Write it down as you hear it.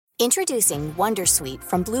Introducing Wondersuite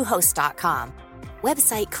from Bluehost.com.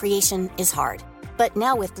 Website creation is hard, but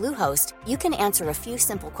now with Bluehost, you can answer a few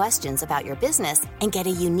simple questions about your business and get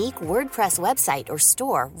a unique WordPress website or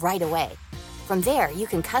store right away. From there, you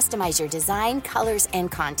can customize your design, colors,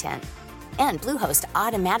 and content. And Bluehost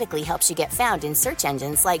automatically helps you get found in search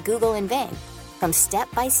engines like Google and Bing. From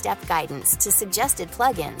step-by-step guidance to suggested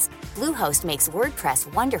plugins, Bluehost makes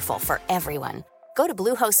WordPress wonderful for everyone. Go to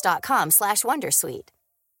bluehost.com/wondersuite.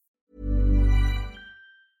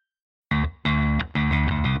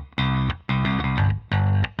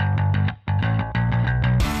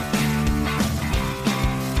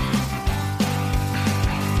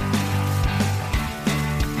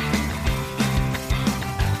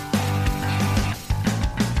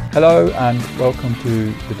 Hello and welcome to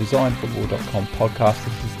the designfootball.com podcast.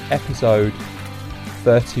 This is episode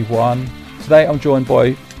 31. Today I'm joined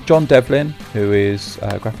by John Devlin, who is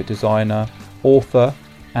a graphic designer, author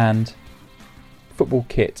and football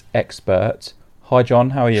kit expert. Hi John,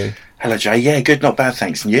 how are you? Hello Jay, yeah, good, not bad,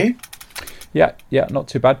 thanks. And you? Yeah, not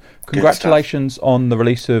too bad. Congratulations on the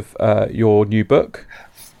release of your new book.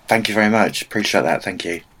 Thank you very much, appreciate that, thank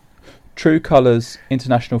you. True Colours,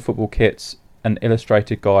 International Football Kits, an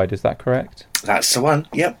illustrated guide, is that correct? That's the one,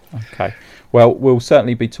 yep. Okay, well, we'll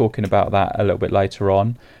certainly be talking about that a little bit later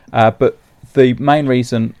on. But the main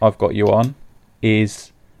reason I've got you on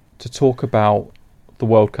is to talk about the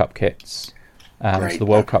World Cup kits. So the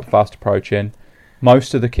World Cup fast approaching.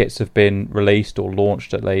 Most of the kits have been released or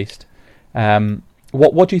launched at least.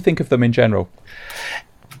 What do you think of them in general?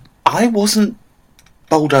 I wasn't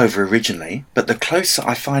bowled over originally, but the closer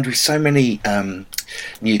I find with so many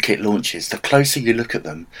new kit launches, the closer you look at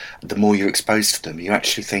them, the more you're exposed to them. You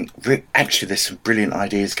actually think, actually, there's some brilliant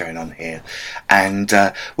ideas going on here. And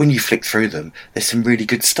when you flick through them, there's some really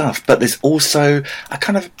good stuff. But there's also a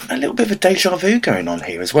little bit of a deja vu going on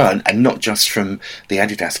here as well. And not just from the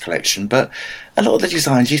Adidas collection, but a lot of the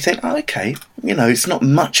designs you think, oh, okay, it's not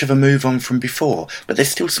much of a move on from before, but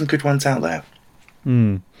there's still some good ones out there.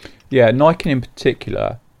 Yeah, Nike in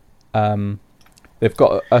particular, they've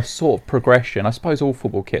got a sort of progression. I suppose all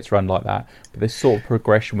football kits run like that, but this sort of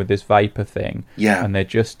progression with this vapor thing. Yeah. And they're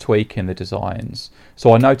just tweaking the designs.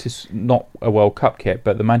 So I noticed not a World Cup kit,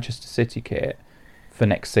 but the Manchester City kit for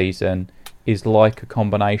next season is like a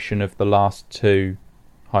combination of the last two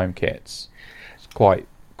home kits. It's quite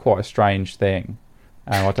a strange thing.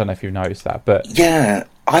 I don't know if you've noticed that, but yeah.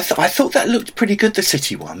 I thought that looked pretty good, the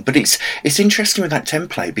City one, but it's interesting with that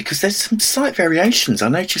template because there's some slight variations. I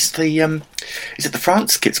noticed the is it the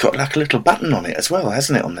France kit's got like a little button on it as well,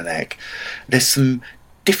 hasn't it, on the neck? There's some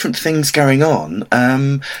different things going on.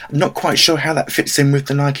 I'm not quite sure how that fits in with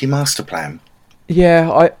the Nike master plan.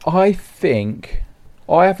 Yeah, I think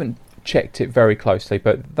I haven't checked it very closely,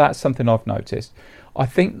 but that's something I've noticed. I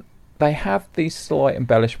think they have these slight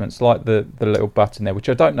embellishments like the little button there, which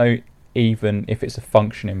I don't know even if it's a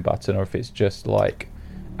functioning button or if it's just like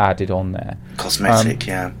added on there. Cosmetic,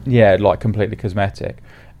 yeah. Yeah, like completely cosmetic.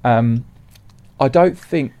 I don't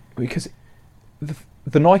think, because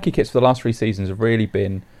the Nike kits for the last 3 seasons have really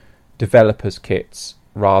been developers' kits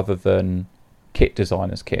rather than kit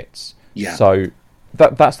designers' kits. Yeah. So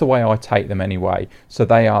that's the way I take them anyway. So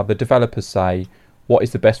they are, the developers say, what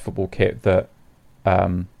is the best football kit that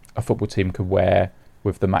a football team could wear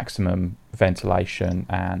with the maximum ventilation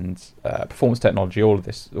and performance technology, all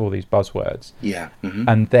these buzzwords. Yeah. Mm-hmm.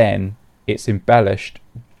 And then it's embellished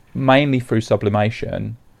mainly through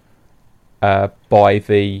sublimation by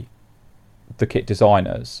the kit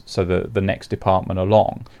designers, so the next department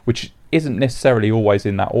along, which isn't necessarily always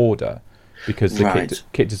in that order, because the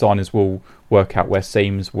kit designers will work out where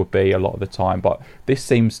seams would be a lot of the time. But this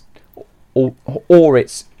seems, or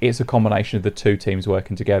it's a combination of the two teams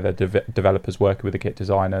working together, developers working with the kit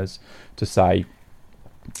designers to say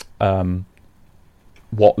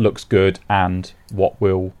what looks good and what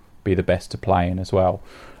will be the best to play in as well.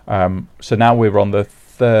 So now we're on the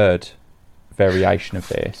third variation of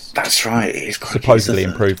this. That's right. It is supposedly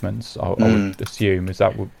improvements. I would assume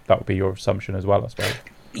that would be your assumption as well, I suppose.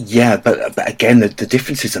 Yeah, but again, the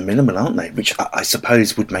differences are minimal, aren't they? Which I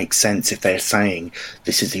suppose would make sense if they're saying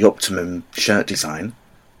this is the optimum shirt design.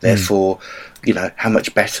 Therefore, how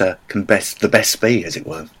much better can the best be, as it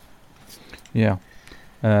were. Yeah,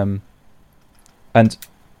 and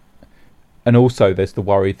also there's the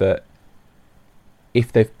worry that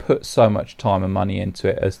if they've put so much time and money into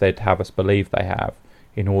it, as they'd have us believe they have,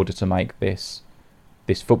 in order to make this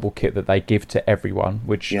football kit that they give to everyone,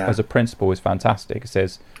 which as a principle is fantastic. It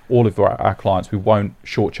says all of our clients, we won't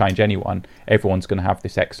shortchange anyone. Everyone's going to have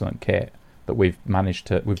this excellent kit that we've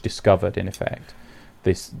discovered, in effect,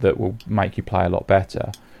 that will make you play a lot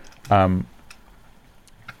better.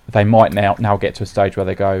 they might now get to a stage where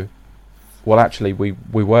they go, well, actually, we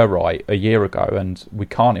were right a year ago, and we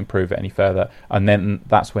can't improve it any further. And then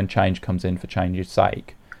that's when change comes in for change's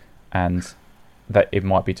sake, and that it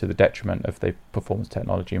might be to the detriment of the performance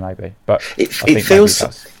technology, maybe. But it feels.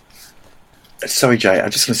 Sorry, Jay. I'm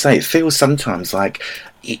just going to say it feels sometimes like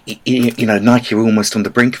Nike are almost on the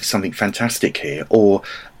brink of something fantastic here, or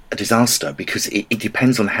a disaster, because it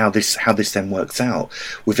depends on how this then works out.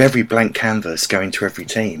 With every blank canvas going to every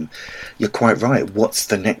team, you're quite right. What's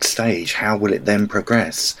the next stage? How will it then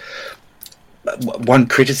progress? One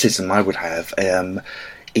criticism I would have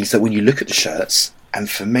is that when you look at the shirts, and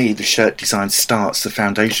for me, the shirt design starts, the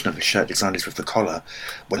foundation of the shirt design is with the collar.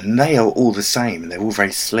 When they are all the same and they're all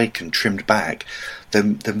very slick and trimmed back,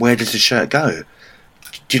 then where does the shirt go?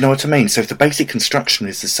 Do you know what I mean? So if the basic construction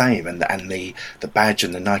is the same and the badge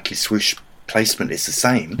and the Nike swoosh placement is the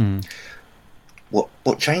same,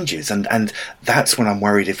 what changes? And that's when I'm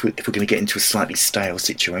worried if we're going to get into a slightly stale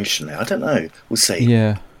situation there. I don't know. We'll see.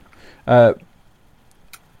 Yeah. I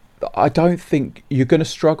don't think you're going to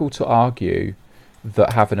struggle to argue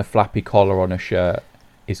that having a flappy collar on a shirt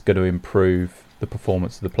is going to improve the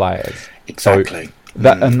performance of the players. Exactly.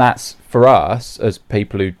 So and that's for us as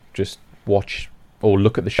people who just watch or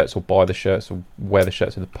look at the shirts or buy the shirts or wear the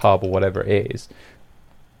shirts in the pub or whatever it is.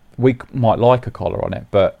 We might like a collar on it,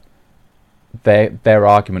 but their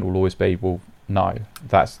argument will always be, well, no,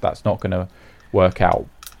 that's not going to work out.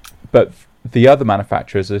 But the other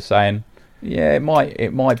manufacturers are saying, yeah, it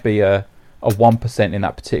might be a 1% in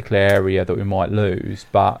that particular area that we might lose,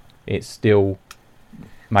 but it's still,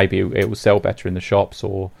 maybe it will sell better in the shops,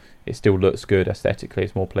 or it still looks good aesthetically,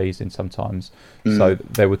 it's more pleasing sometimes. So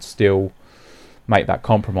they would still make that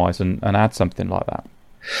compromise and add something like that.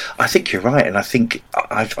 I think you're right, and I think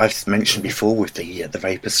I've mentioned before with the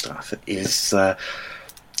vapor stuff is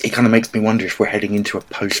it kind of makes me wonder if we're heading into a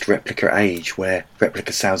post-replica age where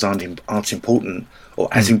replica sales aren't important or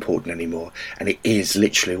as important anymore, and it is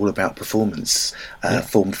literally all about performance,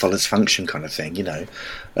 form follows function kind of thing,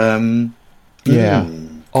 very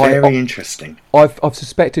interesting. I've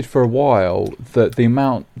suspected for a while that the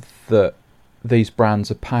amount that these brands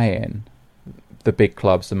are paying, the big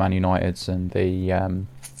clubs, the Man Uniteds and the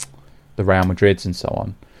Real Madrids and so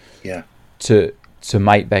on, to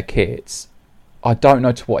make their kits, I don't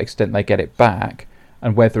know to what extent they get it back,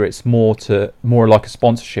 and whether it's more like a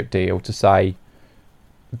sponsorship deal to say,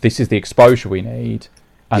 this is the exposure we need,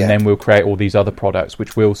 and then we'll create all these other products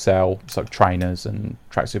which will sell, so trainers and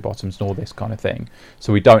tracksuit bottoms and all this kind of thing.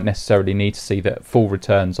 So we don't necessarily need to see the full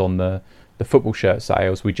returns on the football shirt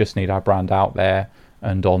sales. We just need our brand out there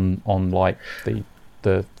and on like the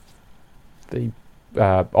Ultra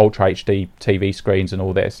HD TV screens and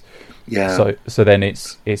all this. Yeah. So then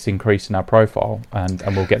it's increasing our profile, and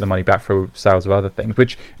we'll get the money back through sales of other things,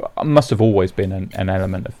 which must have always been an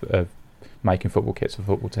element of making football kits for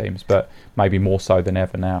football teams, but maybe more so than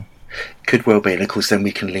ever now. Could well be, and of course then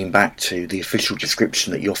we can lean back to the official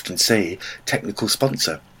description that you often see, technical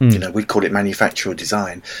sponsor. We'd call it manufacturer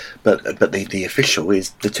design, but the official is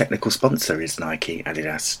the technical sponsor is Nike,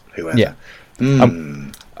 Adidas, whoever.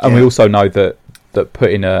 And we also know that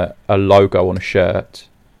putting a logo on a shirt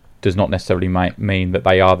does not necessarily mean that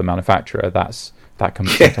they are the manufacturer. That can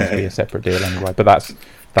sometimes be a separate deal anyway, but that's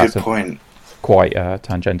good point. Quite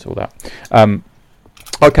tangential, that.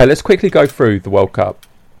 Okay, let's quickly go through the World Cup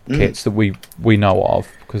kits that we know of,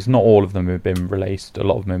 because not all of them have been released. A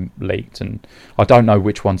lot of them are leaked, and I don't know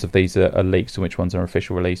which ones of these are leaks and which ones are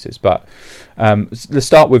official releases. But let's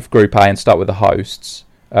start with Group A and start with the hosts,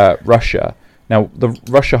 Russia. Now, the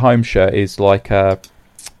Russia home shirt is like a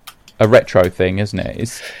retro thing, isn't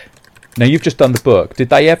it? Now, you've just done the book. Did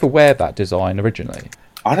they ever wear that design originally?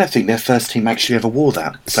 I don't think their first team actually ever wore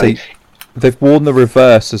that. So see, they've worn the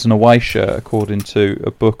reverse as an away shirt, according to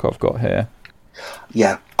a book I've got here.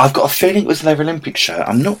 Yeah, I've got a feeling it was their Olympic shirt.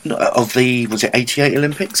 I'm not of the, was it 88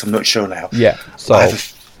 Olympics? I'm not sure now. Yeah, so I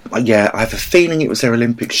have a feeling it was their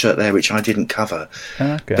Olympic shirt there, which I didn't cover.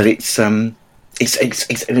 Okay. But it's a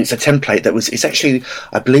template that was. It's actually,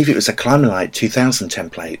 I believe it was a Climalite 2000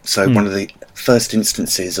 template. So one of the first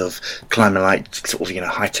instances of Climalite sort of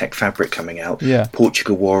high tech fabric coming out. Yeah.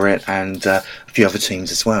 Portugal wore it, and a few other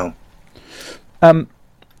teams as well.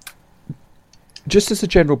 Just as a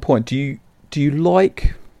general point, do you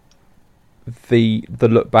like the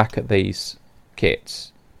look back at these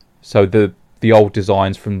kits? So the old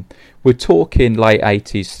designs from, we're talking late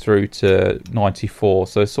 80s through to 94,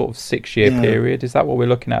 so sort of 6-year period. Is that what we're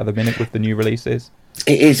looking at the minute with the new releases?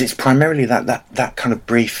 It is. It's primarily that kind of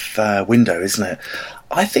brief window, isn't it?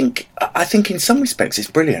 I think in some respects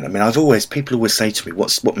it's brilliant. I mean, people always say to me,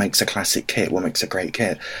 what makes a classic kit? What makes a great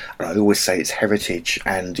kit? And I always say it's heritage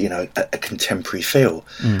and, you know, a contemporary feel.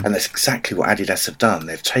 And that's exactly what Adidas have done.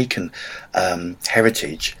 They've taken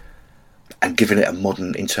heritage and given it a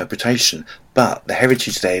modern interpretation. But the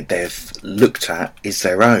heritage they've looked at is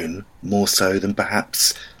their own, more so than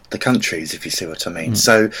perhaps the country's, if you see what I mean.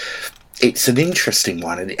 So it's an interesting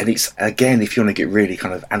one, and it's, again, if you want to get really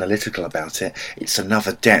kind of analytical about it, it's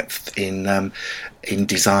another depth in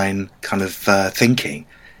design kind of thinking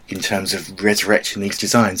in terms of resurrecting these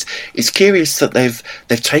designs. It's curious that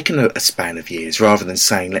they've taken a span of years rather than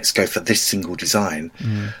saying let's go for this single design,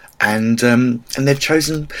 and they've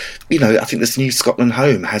chosen, you know, I think this new Scotland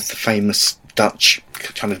home has the famous Dutch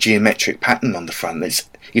kind of geometric pattern on the front. It's,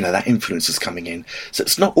 you know, that influence is coming in. So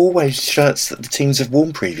it's not always shirts that the teams have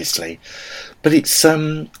worn previously, but it's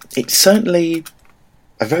certainly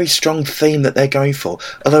a very strong theme that they're going for.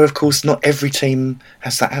 Although, of course, not every team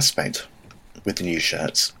has that aspect with the new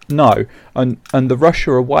shirts. No, and the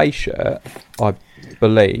Russia away shirt, I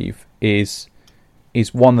believe, is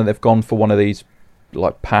one that they've gone for one of these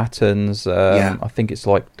like patterns. I think it's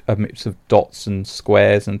like a mix of dots and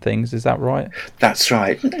squares and things. Is that right? That's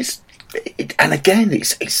right. And again,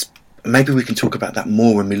 it's maybe we can talk about that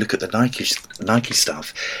more when we look at the Nike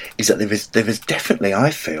stuff. Is that there is definitely,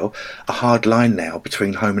 I feel, a hard line now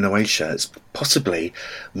between home and away shirts, possibly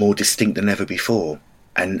more distinct than ever before.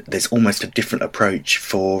 And there's almost a different approach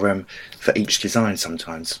for each design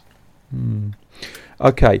sometimes.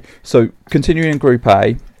 Okay, so continuing in Group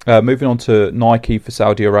A, moving on to Nike for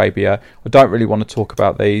Saudi Arabia. I don't really want to talk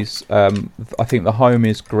about these. I think the home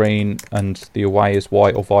is green and the away is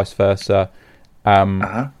white, or vice versa.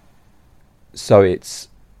 So it's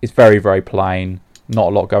very, very plain. Not a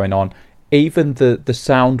lot going on. Even the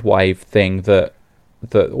sound wave thing that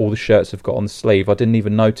all the shirts have got on the sleeve, I didn't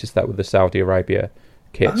even notice that with the Saudi Arabia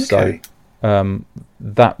kit. Okay. So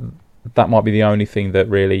that might be the only thing that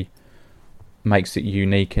really makes it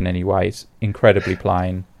unique in any way. It's incredibly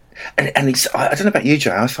plain. And it's, I don't know about you,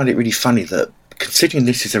 Joe, I find it really funny that, considering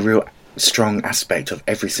this is a real strong aspect of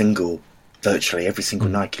virtually every single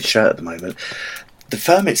Nike shirt at the moment, the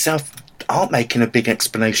firm itself aren't making a big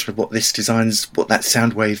explanation of what that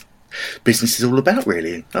Soundwave business is all about,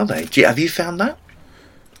 really, are they? Have you found that?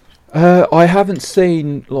 I haven't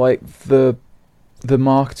seen like the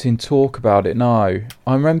marketing talk about it. No,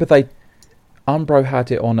 I remember Umbro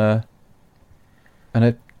had it on a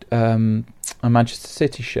Manchester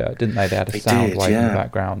City shirt, didn't they? They had a Soundwave in the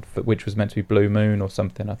background, which was meant to be Blue Moon or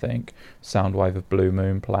something, I think. Soundwave of Blue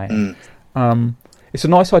Moon playing. It's a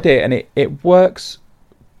nice idea, and it works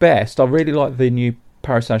best. I really like the new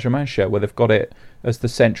Paris Saint-Germain shirt where they've got it as the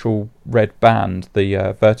central red band,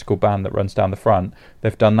 the vertical band that runs down the front.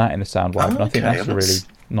 They've done that in a Soundwave, and I think that's a really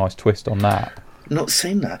nice twist on that. Not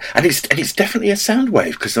seen that, and it's definitely a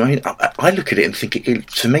Soundwave, because I mean I look at it and think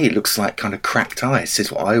to me it looks like kind of cracked ice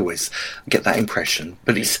is what I always get that impression,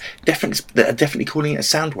 but they're definitely calling it a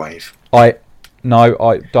Soundwave. I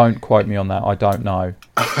don't quote me on that. I don't know.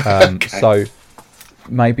 So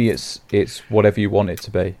maybe it's whatever you want it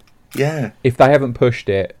to be. Yeah. If they haven't pushed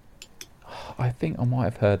it, I think I might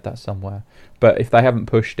have heard that somewhere. But if they haven't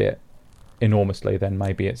pushed it enormously, then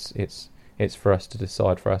maybe it's for us to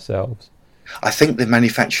decide for ourselves. I think the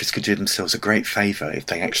manufacturers could do themselves a great favour if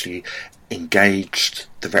they actually engaged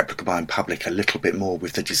the replica buying public a little bit more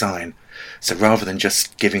with the design. So rather than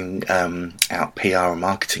just giving out PR or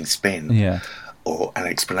marketing spin or an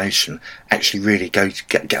explanation, actually really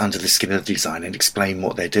get under the skin of the design and explain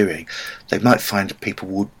what they're doing, they might find that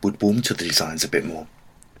people would warm to the designs a bit more.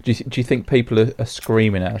 Do you think people are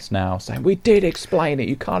screaming at us now, saying, we did explain it,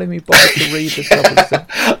 you can't even bother to read the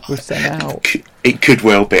stuff we've sent out? It could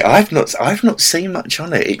well be. I've not seen much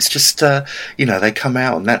on it. It's just, they come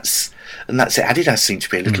out and that's it. Adidas seem to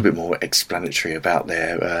be a little bit more explanatory about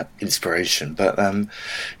their inspiration. But,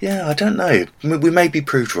 I don't know. We may be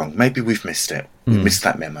proved wrong. Maybe we've missed it. We missed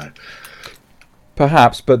that memo.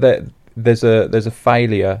 Perhaps, but there's a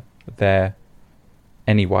failure there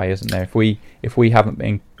anyway, isn't there? If we haven't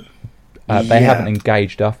been they haven't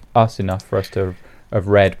engaged us enough for us to have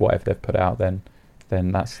read whatever they've put out, then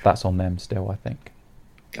that's on them still, I think.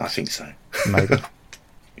 I think so. Maybe.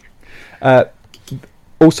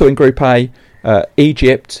 Also in Group A,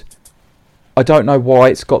 Egypt. I don't know why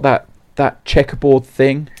it's got that checkerboard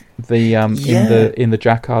thing. The in the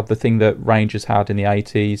jacquard, the thing that Rangers had in the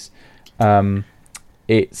 80s.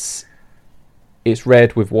 It's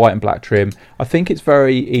red with white and black trim. I think it's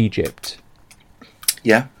very Egypt.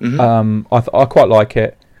 Yeah. Mm-hmm. I quite like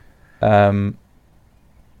it. Mo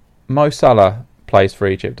Salah plays for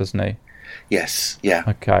Egypt, doesn't he? Yes, yeah.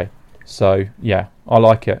 Okay, so yeah, I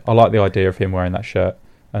like it. I like the idea of him wearing that shirt,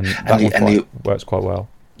 and works quite well.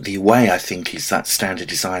 The away, I think, is that standard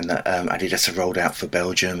design that Adidas have rolled out for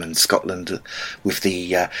Belgium and Scotland, with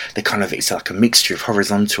the kind of, it's like a mixture of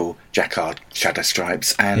horizontal jacquard shadow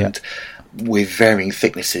stripes and with varying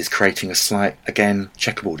thicknesses, creating a slight, again,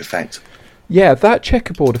 checkerboard effect. Yeah, that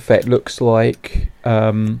checkerboard effect looks like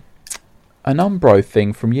an Umbro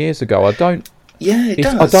thing from years ago. Yeah, it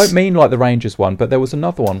does. I don't mean like the Rangers one, but there was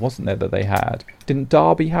another one, wasn't there, that they had? Didn't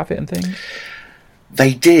Derby have it and things?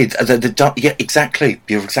 They did. Yeah, exactly.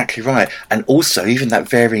 You're exactly right. And also, even that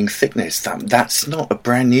varying thickness, that's not a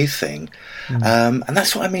brand new thing. And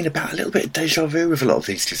that's what I mean about a little bit of déjà vu with a lot of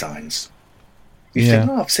these designs. You think,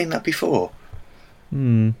 oh, I've seen that before.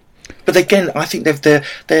 But again, I think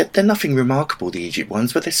they're nothing remarkable, the Egypt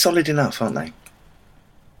ones, but they're solid enough, aren't they?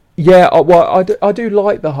 Yeah, well, I do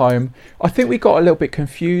like the home. I think we got a little bit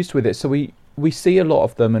confused with it. So we see a lot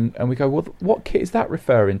of them and we go, well, what kit is that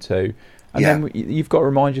referring to? And then you've got to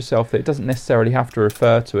remind yourself that it doesn't necessarily have to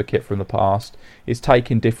refer to a kit from the past. It's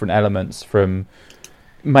taking different elements from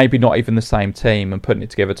maybe not even the same team and putting it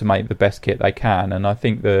together to make the best kit they can. And I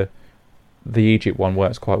think the Egypt one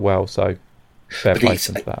works quite well. So fair play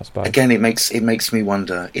to that, I suppose. Again, it makes me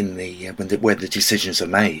wonder in where the decisions are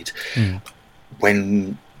made.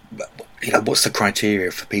 When, what's the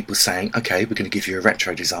criteria for people saying, okay, we're going to give you a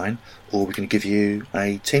retro design, or we're going to give you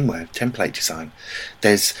a teamwear template design?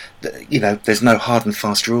 There's no hard and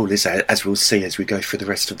fast rule, is there? As we'll see as we go through the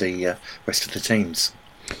rest of the teams.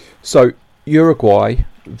 So Uruguay,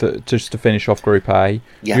 just to finish off Group A,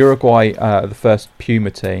 Uruguay, the first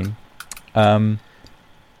Puma team. I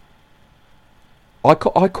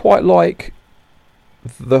quite like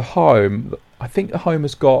the home. I think the home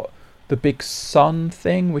has got the big sun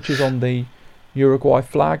thing, which is on the Uruguay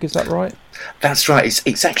flag. Is that right? That's right.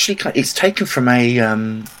 It's actually taken from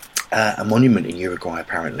a monument in Uruguay,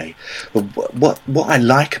 apparently. But what I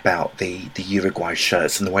like about the Uruguay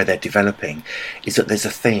shirts and the way they're developing is that there's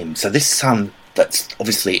a theme. So this sun that's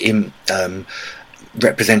obviously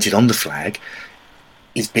represented on the flag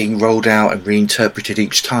is being rolled out and reinterpreted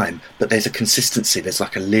each time, but there's a consistency. There's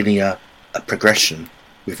like a linear progression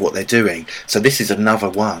with what they're doing. So this is another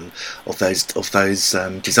one of those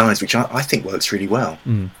designs, which I think works really well.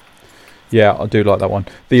 Yeah, I do like that one.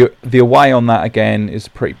 The away on that again is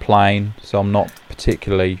pretty plain, so I'm not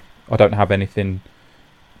particularly. I don't have anything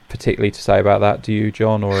particularly to say about that. Do you,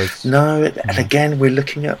 John? Or no? And again, we're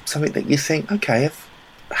looking at something that you think, okay,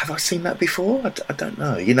 have I seen that before? I don't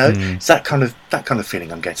know. It's that kind of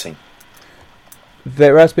feeling I'm getting.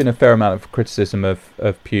 There has been a fair amount of criticism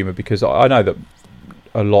of Puma, because I know that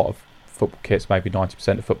a lot of football kits, maybe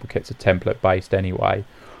 90% of football kits, are template based anyway.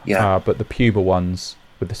 But the Puma ones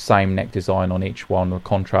with the same neck design on each one, the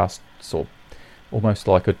contrast, sort of almost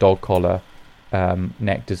like a dog collar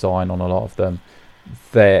neck design on a lot of them,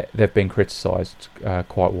 they've been criticised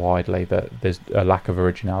quite widely that there's a lack of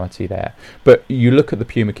originality there. But you look at the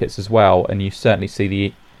Puma kits as well, and you certainly see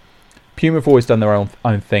the Puma have always done their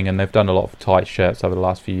own thing, and they've done a lot of tight shirts over the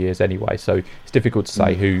last few years anyway, so it's difficult to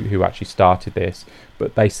say who actually started this,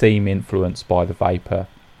 but they seem influenced by the Vapor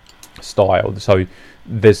style. So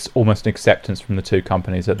there's almost an acceptance from the two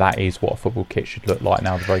companies that is what a football kit should look like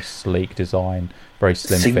now. The very sleek design, very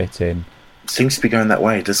slim fitting. Seems to be going that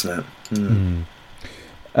way, doesn't it?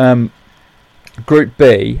 Group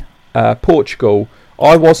B, Portugal.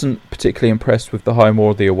 I wasn't particularly impressed with the home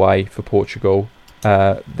or the away for Portugal.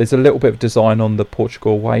 There's a little bit of design on the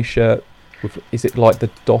Portugal away shirt. Is it like the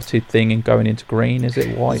dotted thing and going into green? Is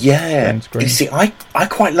it white? Yeah. Green? You see, I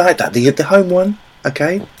quite like that. The home one,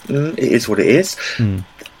 okay, it is what it is.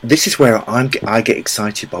 This is where I get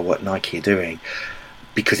excited by what Nike are doing,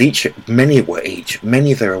 because many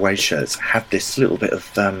of their away shirts have this little bit of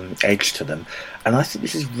edge to them, and I think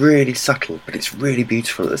this is really subtle, but it's really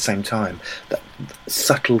beautiful at the same time. That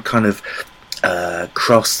subtle kind of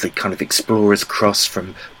cross, the kind of explorer's cross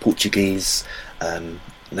from Portuguese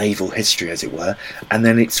naval history, as it were, and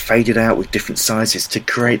then it's faded out with different sizes to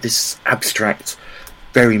create this abstract,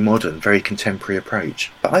 very modern, very contemporary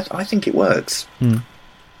approach. But I think it works.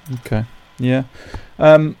 Okay, yeah.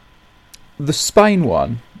 The Spain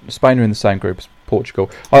one, Spain are in the same group as Portugal.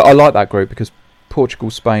 I like that group because Portugal,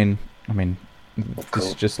 Spain, I mean, this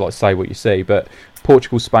is just like say what you see, but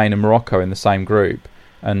Portugal, Spain and Morocco are in the same group.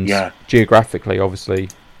 And geographically, obviously,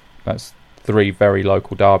 that's three very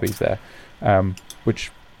local derbies there,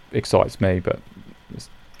 which excites me, but it's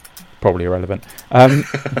probably irrelevant.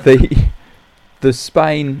 The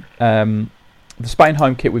Spain the Spain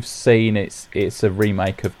home kit we've seen, it's a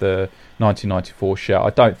remake of the 1994 shirt. I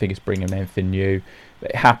don't think it's bringing anything new.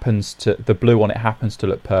 The blue on it happens to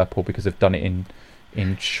look purple because they've done it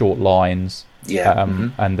in short lines.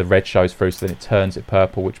 And the red shows through, so then it turns it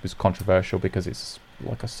purple, which was controversial because it's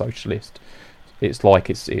like a socialist. It's like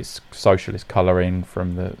it's socialist colouring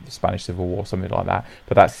from the Spanish Civil War, something like that.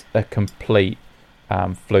 But that's a complete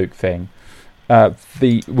fluke thing.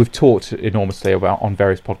 We've talked enormously about on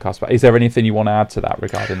various podcasts, but is there anything you want to add to that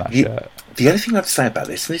regarding that shirt? The only thing I'd say about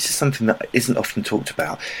this, and this is something that isn't often talked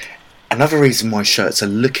about, another reason why shirts are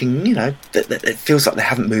looking, that it feels like they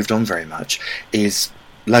haven't moved on very much, is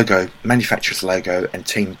manufacturer's logo and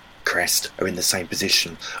team crest are in the same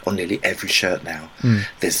position on nearly every shirt now.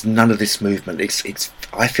 There's none of this movement.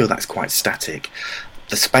 I feel that's quite static.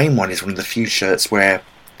 The Spain one is one of the few shirts where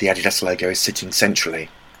the Adidas logo is sitting centrally.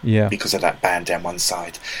 Yeah. Because of that band down one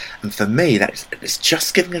side. And for me, it's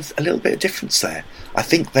just giving us a little bit of difference there. I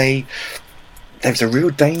think there's a real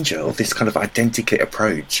danger of this kind of identikit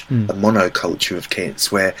approach, a monoculture of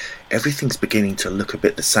kits, where everything's beginning to look a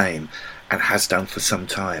bit the same and has done for some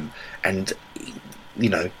time. And,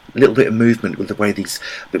 a little bit of movement with the way a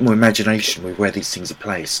bit more imagination with where these things are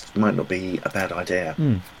placed might not be a bad idea.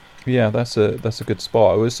 Yeah, that's a good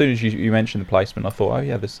spot. As soon as you mentioned the placement, I thought, oh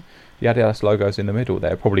yeah, the Adidas logo's in the middle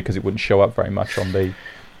there, probably because it wouldn't show up very much on the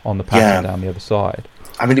pattern down the other side.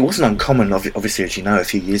 I mean, it wasn't uncommon, obviously, as you know, a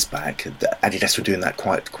few years back, Adidas were doing that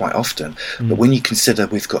quite often. But when you consider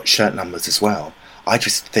we've got shirt numbers as well, I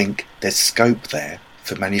just think there's scope there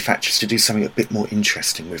for manufacturers to do something a bit more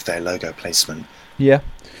interesting with their logo placement. Yeah,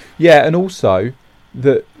 and also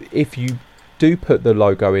that if you do put the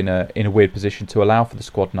logo in a weird position to allow for the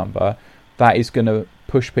squad number, that is going to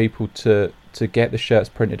push people to get the shirts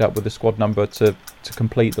printed up with the squad number to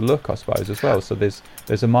complete the look, I suppose, as well. So there's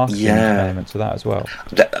a marketing element to that as well.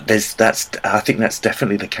 I think that's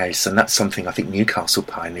definitely the case, and that's something I think Newcastle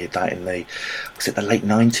pioneered that in the late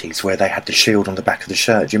 90s, where they had the shield on the back of the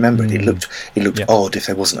shirt. Do you remember it? It looked odd if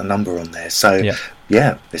there wasn't a number on there. So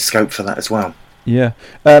there's scope for that as well. Yeah.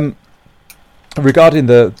 Regarding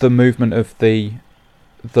the movement of the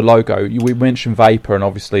logo, we mentioned Vapor, and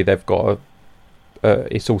obviously they've got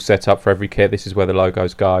it's all set up for every kit. This is where the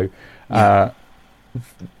logos go.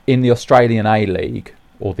 In the Australian A-League,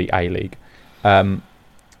 or the A-League, they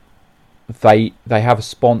have a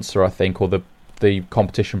sponsor, I think, or the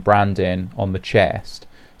competition branding on the chest,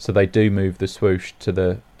 so they do move the swoosh to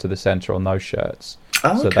the centre on those shirts.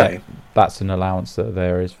 Oh, okay. So that's an allowance that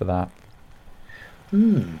there is for that.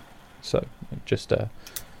 So just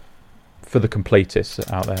for the completists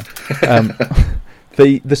out there.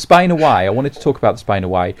 The Spain away, I wanted to talk about the Spain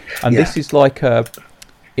away, and this is like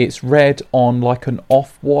it's red on like an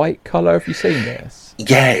off-white colour. Have you seen this?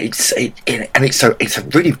 Yeah, it's a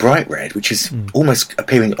really bright red, which is almost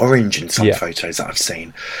appearing orange in some photos that I've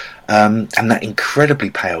seen, and that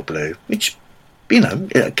incredibly pale blue, which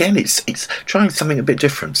again it's trying something a bit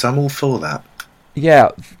different. So I'm all for that.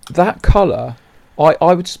 Yeah, that colour.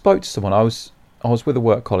 I spoke to someone. I was with a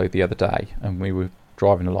work colleague the other day, and we were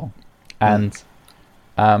driving along, and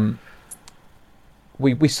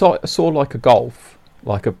we saw like a Golf,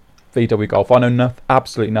 like a VW Golf. I know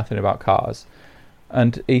absolutely nothing about cars,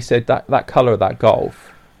 and he said that colour of that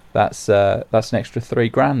Golf, that's an extra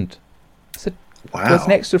 $3,000. I said, wow, there's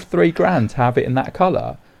an extra $3,000 to have it in that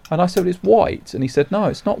colour, and I said, well, it's white, and he said, no,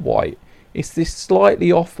 it's not white. It's this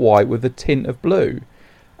slightly off-white with a tint of blue.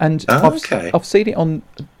 And I've seen it on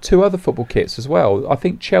 2 other football kits as well. I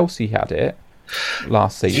think Chelsea had it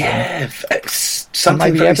last season. Yeah, something and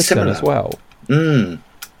maybe very Everton similar as well.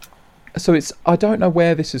 So I don't know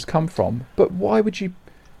where this has come from, but why would you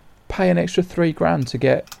pay an extra $3,000 to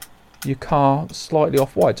get your car slightly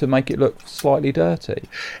off-white, to make it look slightly dirty?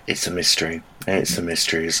 It's a mystery. It's a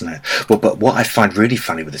mystery, isn't it? Well, but what I find really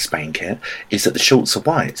funny with the Spain kit is that the shorts are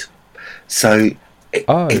white. So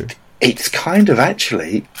it's kind of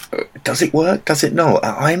actually, does it work? Does it not?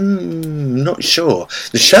 I'm not sure.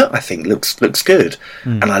 The shirt, I think, looks good,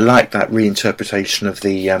 and I like that reinterpretation of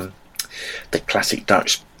the classic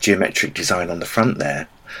Dutch geometric design on the front there.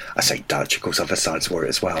 I say Dutch, of course, other sides wore it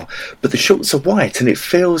as well. But the shorts are white, and it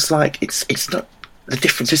feels like it's not. The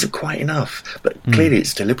difference isn't quite enough, but clearly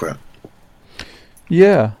it's deliberate.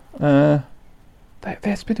 Yeah,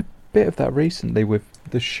 there's been a bit of that recently with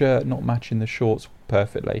the shirt not matching the shorts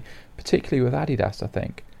perfectly, particularly with Adidas, I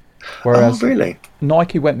think. Whereas really?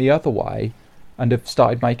 Nike went the other way and have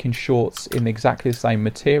started making shorts in exactly the same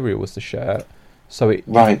material as the shirt, so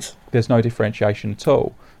there's no differentiation at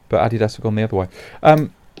all. But Adidas have gone the other way.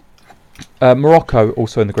 Morocco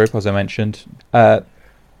also in the group, as I mentioned. We've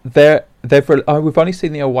only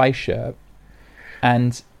seen the away shirt,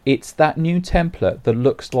 and it's that new template that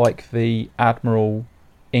looks like the Admiral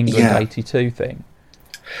England 82 thing.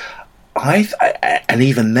 And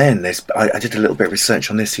even then, I did a little bit of research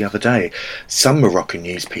on this the other day. Some Moroccan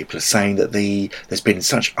news people are saying that there's been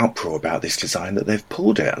such uproar about this design that they've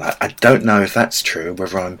pulled it. And I don't know if that's true,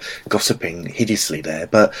 whether I'm gossiping hideously there,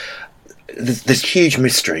 but there's huge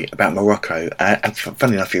mystery about Morocco, and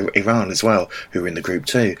funny enough, Iran as well, who are in the group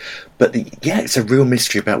too. But it's a real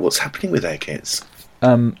mystery about what's happening with their kits.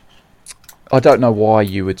 I don't know why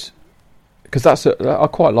you would, because I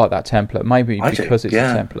quite like that template. Maybe because it's a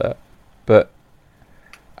template, but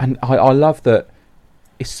I love that.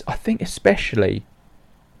 I think especially,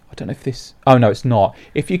 I don't know if this. Oh no, it's not.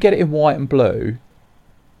 If you get it in white and blue,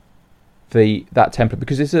 that template,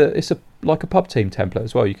 because it's a like a pub team template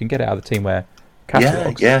as well. You can get it out of the teamwear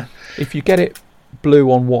catalogues. Yeah. If you get it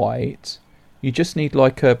blue on white, you just need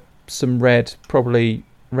like some probably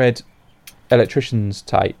red electrician's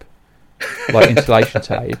tape, like insulation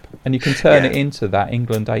tape, and you can turn it into that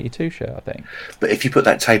England 82 shirt, I think. But if you put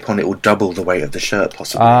that tape on, it will double the weight of the shirt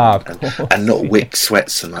possibly, and not wick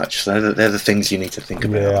sweat so much. So they're the things you need to think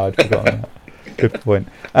about. Yeah, I'd forgotten that. Good point.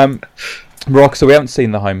 Morocco, so we haven't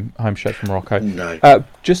seen the home shirt from Morocco. No.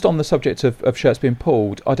 Just on the subject of shirts being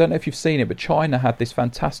pulled, I don't know if you've seen it, but China had this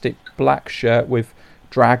fantastic black shirt with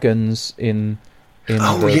dragons in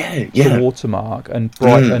the watermark and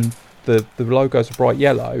bright, and the logos are bright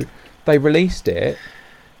yellow. They released it.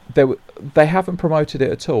 They haven't promoted it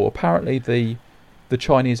at all. Apparently, the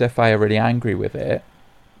Chinese FA are really angry with it.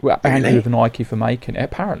 Angry with Nike for making it,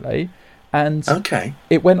 apparently. And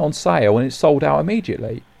it went on sale and it sold out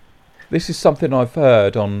immediately. This is something I've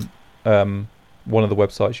heard on one of the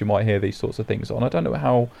websites you might hear these sorts of things on. I don't know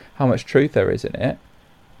how much truth there is in it.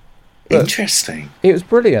 Interesting. It was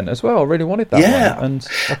brilliant as well. I really wanted that one, and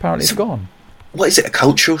apparently it's gone. What is it? A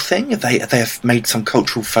cultural thing? Have they made some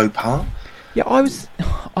cultural faux pas? Yeah, I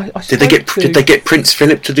did they get Prince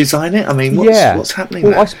Philip to design it? I mean, what's happening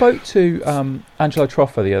there? I spoke to Angelo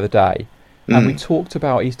Troffa the other day, and we talked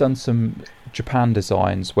about, he's done some Japan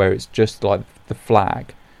designs where it's just like the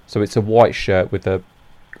flag. So it's a white shirt with a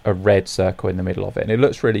red circle in the middle of it, and it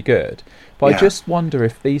looks really good. But I just wonder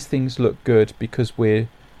if these things look good because we're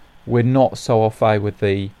not so au fait with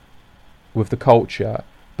the culture,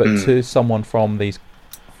 but to someone from these.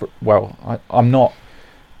 Well,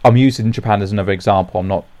 I'm using Japan as another example. I'm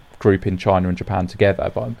not grouping China and Japan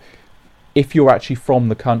together, but if you're actually from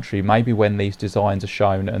the country, maybe when these designs are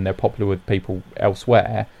shown and they're popular with people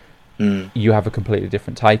elsewhere, you have a completely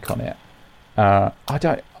different take on it. I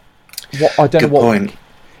don't know what point.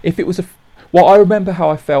 If it was I remember how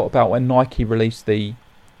I felt about when Nike released the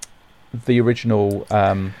original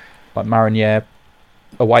like Marinière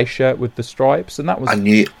away shirt with the stripes, and that was. I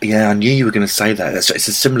knew you were going to say that. It's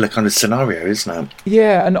a similar kind of scenario, isn't it?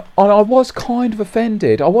 Yeah, and I was kind of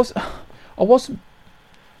offended. I wasn't.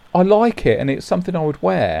 I like it, and it's something I would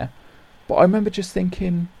wear, but I remember just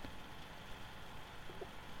thinking,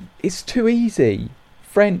 it's too easy.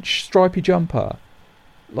 French stripy jumper,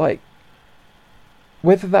 like.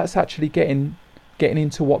 Whether that's actually getting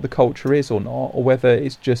into what the culture is or not, or whether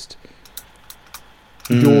it's just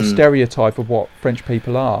your stereotype of what French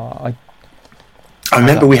people are. I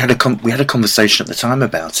remember we had a conversation at the time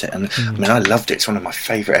about it, and I mean, I loved it. It's one of my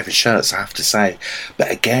favourite ever shirts, I have to say. But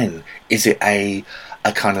again, is it a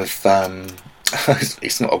kind of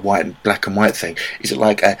it's not a black and white thing? Is it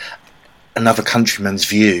like another countryman's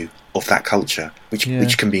view of that culture, which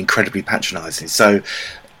can be incredibly patronising? So.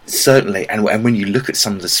 Certainly, and when you look at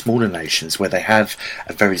some of the smaller nations where they have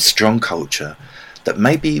a very strong culture that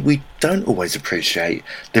maybe we don't always appreciate,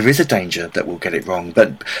 there is a danger that we'll get it wrong.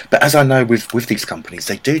 But as I know with these companies,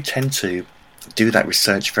 they do tend to do that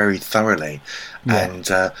research very thoroughly, and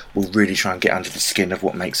will really try and get under the skin of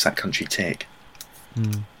what makes that country tick.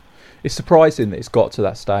 It's surprising that it's got to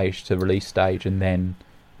that stage, to release stage, and then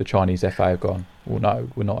the Chinese FA have gone, well, no,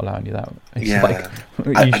 we're not allowing you that.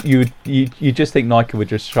 It's you just think Nike would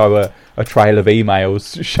just show a trail of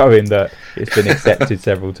emails showing that it's been accepted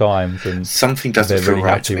several times, and something doesn't feel really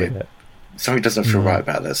right to me. Something doesn't feel right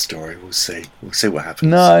about that story. We'll see what happens.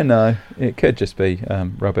 No, it could just be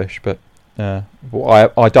rubbish, but I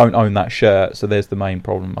don't own that shirt, so there's the main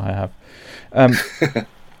problem I have.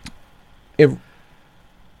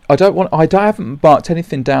 I haven't marked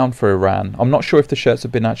anything down for Iran. I'm not sure if the shirts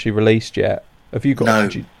have been actually released yet. Have you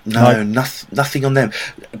got? No, nothing on them.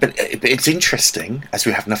 But it's interesting, as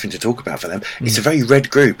we have nothing to talk about for them. It's a very red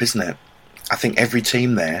group, isn't it? I think every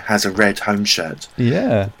team there has a red home shirt.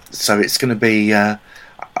 Yeah. So it's going to be.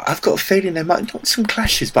 I've got a feeling there might not some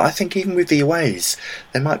clashes, but I think even with the aways,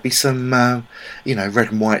 there might be some, red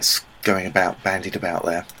and whites going about, bandied about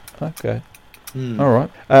there. Okay. All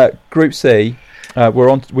right. Group C,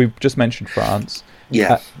 we've just mentioned France.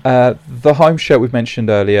 Yeah. The home shirt we've mentioned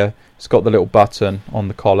earlier, it's got the little button on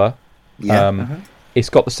the collar. Yeah. It's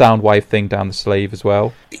got the sound wave thing down the sleeve as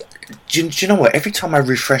well. Do you know what? Every time I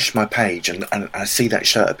refresh my page and I see that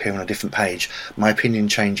shirt appear on a different page, my opinion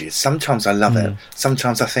changes. Sometimes I love it.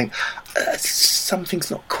 Sometimes I think something's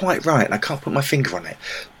not quite right and I can't put my finger on it.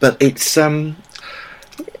 But it's, I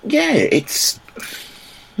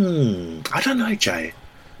don't know, Jay.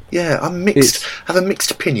 Yeah, I'm mixed. I have a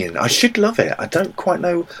mixed opinion. I should love it. I don't quite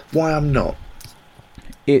know why I'm not.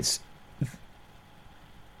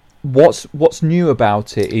 What's new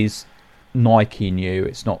about it is Nike new.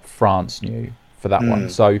 It's not France new for that one.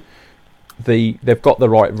 So they've got the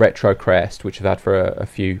right retro crest, which they've had for a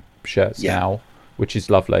few shirts now, which is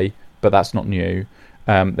lovely, but that's not new.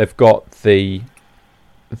 They've got the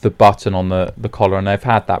button on the collar, and they've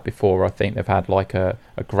had that before. I think they've had like a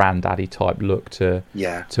granddaddy type look to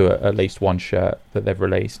at least one shirt that they've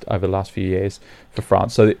released over the last few years for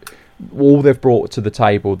France. So all they've brought to the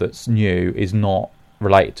table that's new is not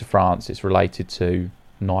related to France. It's related to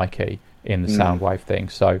Nike in the Soundwave thing.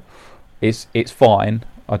 So it's fine.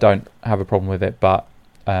 I don't have a problem with it, but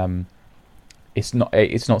it's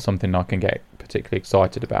not something I can get particularly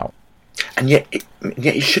excited about. And yet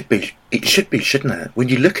it should be. It should be, shouldn't it? When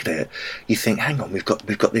you look at it, you think, "Hang on, we've got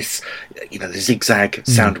this, the zigzag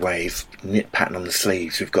Soundwave knit pattern on the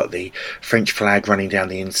sleeves. We've got the French flag running down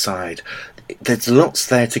the inside. There's lots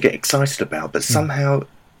there to get excited about, but somehow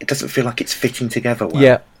it doesn't feel like it's fitting together well."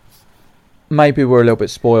 Yeah, maybe we're a little bit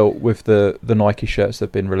spoiled with the Nike shirts that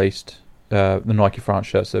have been released, the Nike France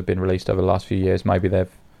shirts that have been released over the last few years. Maybe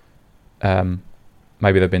they've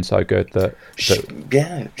been so good that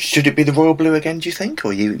should it be the royal blue again, do you think, or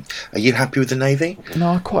are you happy with the navy?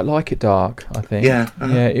 No, I quite like it dark. I think yeah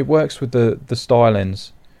it works with the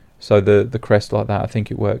stylings, so the crest like that, I think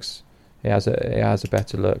it works. It has a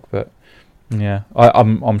better look, but yeah,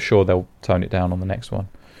 I'm sure they'll tone it down on the next one.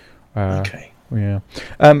 Okay. Yeah.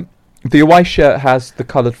 The away shirt has the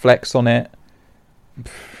coloured flecks on it.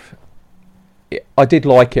 I did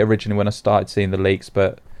like it originally when I started seeing the leaks,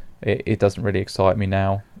 but it doesn't really excite me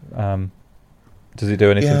now. Does it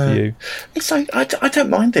do anything for you? It's like I don't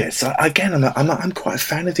mind this. I'm quite a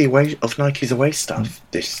fan of Nike's away stuff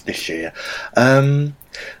this year.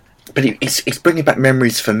 But it's bringing back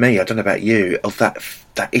memories for me. I don't know about you, of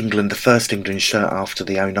that England, the first England shirt after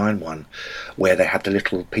the 2009 one, where they had the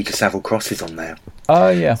little Peter Saville crosses on there. Oh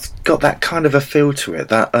yeah, it's got that kind of a feel to it.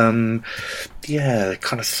 That kind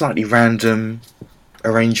of slightly random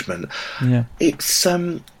arrangement. Yeah, it's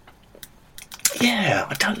I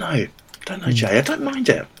don't know, Jay. I don't mind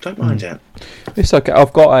it. It's okay.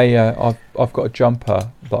 I've got a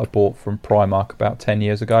jumper that I bought from Primark about 10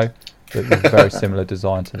 years ago. That was a very similar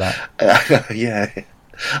design to that. Yeah,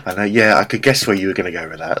 I know. Yeah, I could guess where you were going to go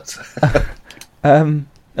with that.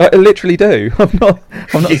 I literally do. I'm not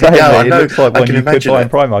saying that. It looks like one you could buy in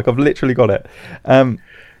Primark. I've literally got it.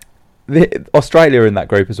 Australia in that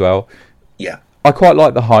group as well. Yeah, I quite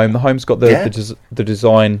like the home. The home's got the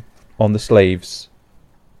design on the sleeves.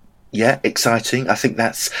 Yeah, exciting. I think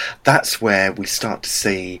that's where we start to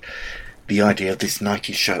see the idea of this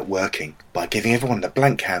Nike shirt working, by giving everyone the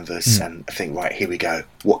blank canvas and think, right, here we go.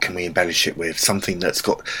 What can we embellish it with? Something that's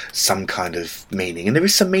got some kind of meaning. And there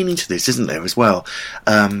is some meaning to this, isn't there, as well?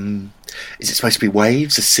 Is it supposed to be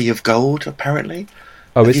waves, a sea of gold, apparently?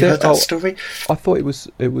 Oh, Have you heard that story? I thought it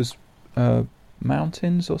was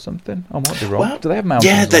mountains or something. I might be wrong. Well, do they have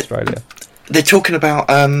mountains in Australia? They're talking about,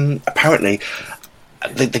 apparently,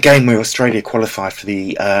 the game where Australia qualified for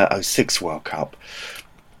the 2006 World Cup.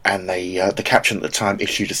 And the caption at the time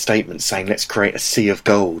issued a statement saying, "Let's create a sea of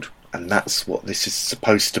gold," and that's what this is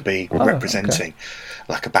supposed to be representing,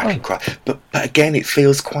 like a battle cry. But again, it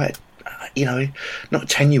feels quite, not a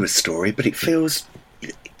tenuous story, but it feels.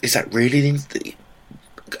 Is that really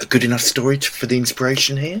a good enough story for the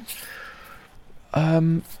inspiration here?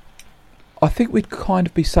 I think we'd kind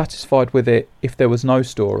of be satisfied with it if there was no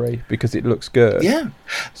story, because it looks good. Yeah.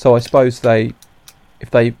 So I suppose even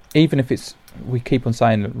if it's. We keep on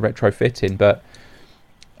saying retrofitting, but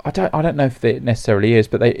I don't know if it necessarily is.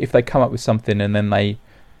 But if they come up with something and then they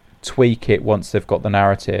tweak it once they've got the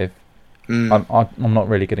narrative, I'm not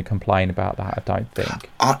really going to complain about that. I don't think.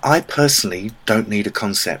 I personally don't need a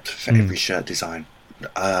concept for every shirt design.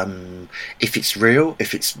 If it's real,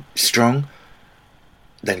 if it's strong,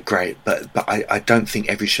 then great. But I don't think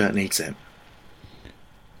every shirt needs it.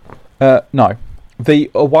 No,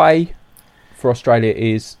 the away for Australia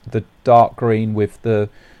is the dark green with the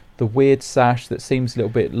weird sash that seems a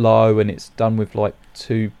little bit low, and it's done with like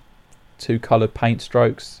two coloured paint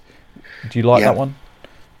strokes. Do you like that one?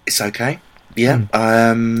 It's okay. Yeah.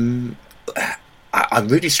 I'm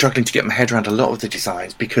really struggling to get my head around a lot of the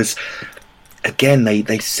designs because, again,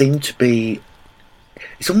 they seem to be.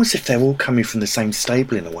 It's almost as if they're all coming from the same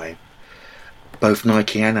stable in a way. Both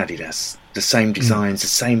Nike and Adidas. The same designs, the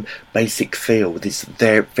same basic feel with these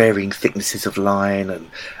varying thicknesses of line and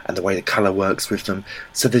the way the colour works with them.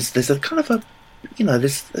 So there's a kind of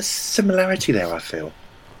there's a similarity there, I feel.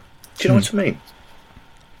 Do you know what I mean?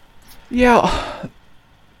 Yeah.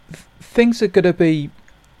 Things are going to be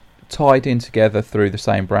tied in together through the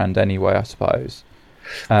same brand anyway, I suppose.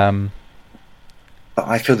 But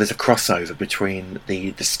I feel there's a crossover between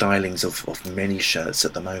the stylings of many shirts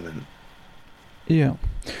at the moment. Yeah.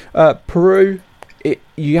 Peru,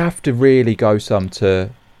 you have to really go some to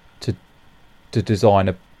design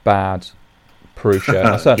a bad Peru shirt.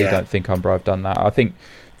 I certainly don't think Umbro have done that. I think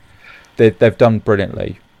they've done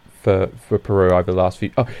brilliantly for Peru over the last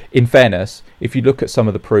few. Oh, in fairness, if you look at some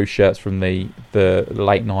of the Peru shirts from the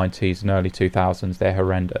late 90s and early 2000s, they're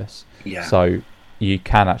horrendous. Yeah. So you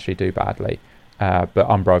can actually do badly. But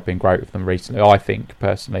Umbro have been great with them recently, I think,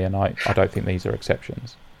 personally, and I don't think these are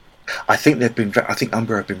exceptions. I think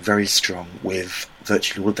Umbro have been very strong with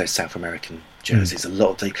virtually all of their South American jerseys. A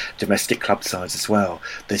lot of the domestic club sides as well.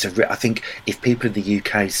 I think if people in the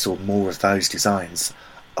UK saw more of those designs,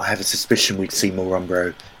 I have a suspicion we'd see more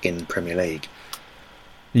Umbro in the Premier League.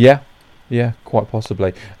 Yeah, quite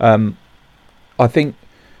possibly. I think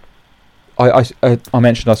I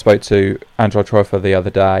mentioned I spoke to Andrei Trofa the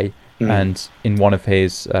other day, and in one of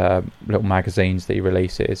his little magazines that he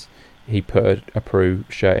releases, he put a Peru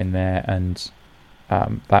shirt in there, and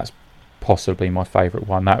that's possibly my favourite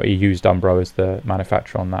one. That he used Umbro as the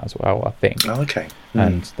manufacturer on that as well, I think. Oh, okay.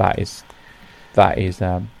 And that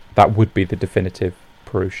would be the definitive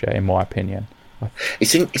Peru shirt, in my opinion.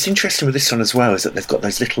 It's interesting with this one as well, is that they've got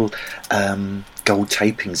those little gold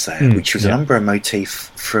tapings there, which was an Umbro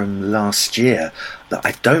motif from last year that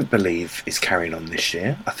I don't believe is carrying on this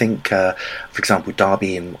year. I think, for example,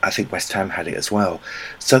 Derby and I think West Ham had it as well.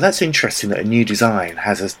 So that's interesting that a new design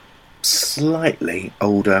has a slightly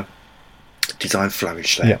older design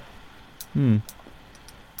flourish there. Yeah.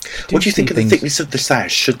 What do you think of the thickness of the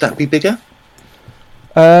sash? Should that be bigger?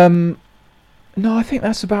 No, I think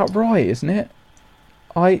that's about right, isn't it?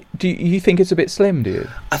 Do you think it's a bit slim? Do you?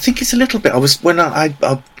 I think it's a little bit. It's going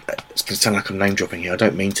to sound like I'm name dropping here. I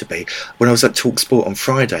don't mean to be. When I was at TalkSport on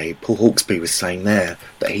Friday, Paul Hawksby was saying there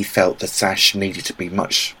that he felt the sash needed to be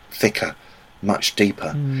much thicker, much deeper.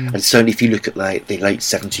 And certainly, if you look at the late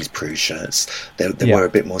 70s Peru shirts, they were a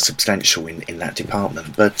bit more substantial in that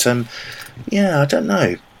department. But I don't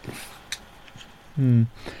know.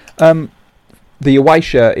 The away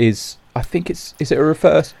shirt is. I think is it a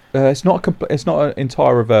reverse? It's not an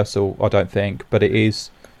entire reversal, I don't think, but it is.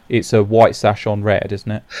 It's a white sash on red,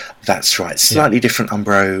 isn't it? That's right. Slightly different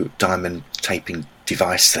Umbro diamond taping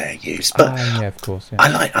device there used, but of course. Yeah. I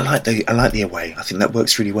like the away. I think that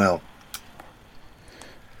works really well.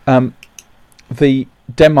 The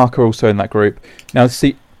Denmark are also in that group now.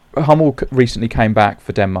 See, Hummel recently came back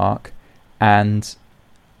for Denmark, and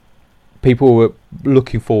people were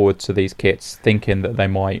looking forward to these kits, thinking that they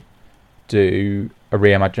might do a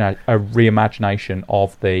reimagination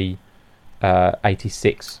of the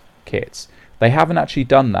 86 kits. They haven't actually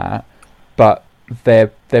done that, but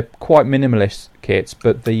they're quite minimalist kits,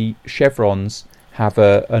 but the chevrons have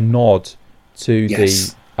a nod to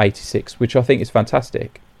the 86, which I think is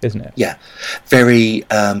fantastic, isn't it? Yeah, very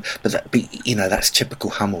but that's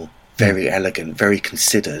typical Hummel, very elegant, very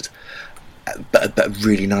considered, but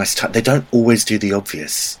really nice touch. They don't always do the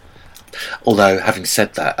obvious. Although, having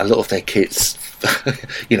said that, a lot of their kits,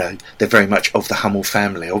 they're very much of the Hummel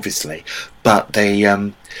family, obviously, but they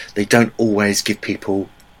don't always give people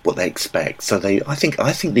what they expect. So I think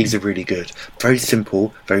these are really good. Very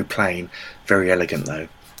simple, very plain, very elegant, though.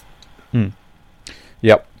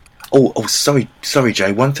 Yep. Oh, sorry,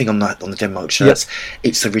 Jay. One thing on the Denmark shirts,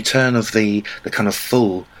 it's the return of the kind of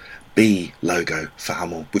full B logo for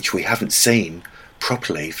Hummel, which we haven't seen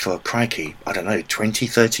properly for crikey, I don't know, 20,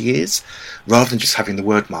 30 years. Rather than just having the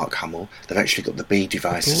word mark Hummel, they've actually got the B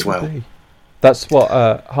device as well. That's what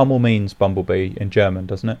Hummel means, bumblebee, in German,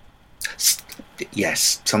 doesn't it?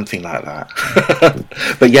 Yes, something like that.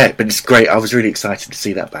 but it's great. I was really excited to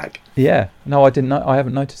see that back. Yeah, no, I didn't know. I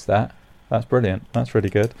haven't noticed that. That's brilliant. That's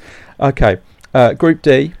really good. Okay, Group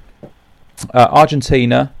D,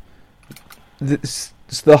 Argentina.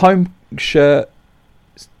 The home shirt.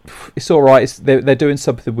 It's all right. They're doing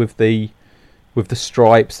something with the with the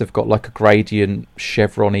stripes. They've got like a gradient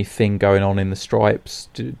chevron-y thing going on in the stripes.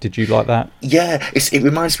 Did you like that? Yeah, it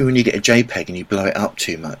reminds me when you get a JPEG and you blow it up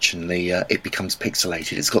too much and it becomes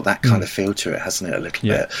pixelated. It's got that kind of feel to it, hasn't it, a little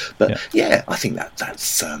bit? But I think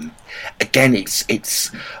that's again,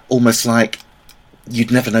 it's almost like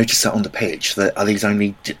you'd never notice that on the pitch. That are these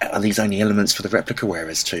only elements for the replica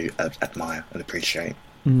wearers to admire and appreciate?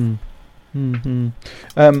 The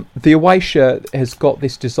away shirt has got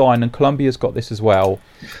this design, and Colombia's got this as well,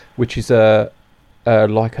 which is like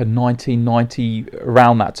a 1990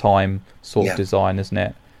 around that time sort of design, isn't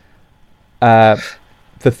it?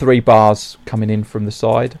 The 3 bars coming in from the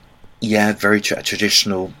side. Yeah, very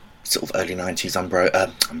traditional sort of early 90s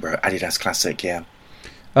Umbro Adidas classic. Yeah.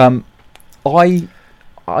 I'm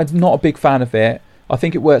not a big fan of it. I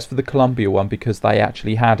think it works for the Colombia one because they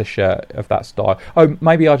actually had a shirt of that style. Oh,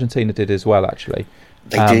 maybe Argentina did as well, actually.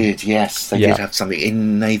 They did, yes. They did have something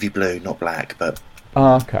in navy blue, not black, but...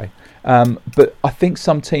 okay. But I think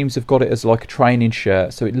some teams have got it as like a training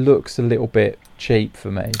shirt, so it looks a little bit cheap for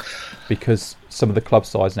me because some of the club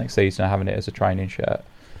sides next season are having it as a training shirt.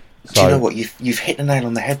 So, do you know what? You've hit the nail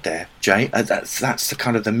on the head there, Jay. That's the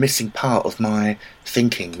kind of the missing part of my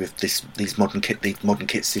thinking with these modern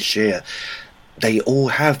kits this year. They all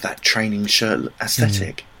have that training shirt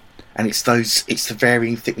aesthetic, and it's the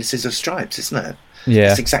varying thicknesses of stripes, isn't it? Yeah,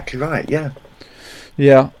 that's exactly right. Yeah,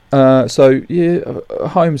 yeah.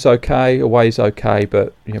 Home's okay, away's okay,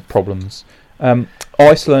 but problems.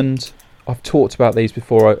 Iceland, I've talked about these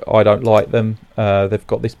before. I don't like them. They've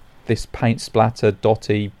got this paint splatter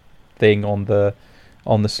dotty thing on the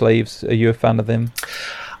sleeves. Are you a fan of them?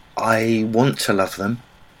 I want to love them.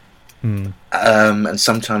 And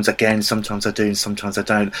sometimes I do and sometimes I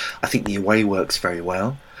don't. I think the away works very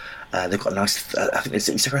well. They've got a nice I think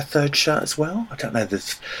is there a third shirt as well? I don't know.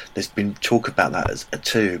 There's been talk about that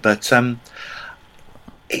too, but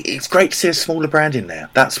it's great to see a smaller brand in there.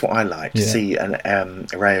 That's what I like to see. An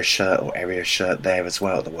Araya shirt or Area shirt there as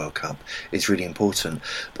well at the World Cup is really important.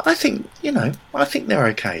 But I think they're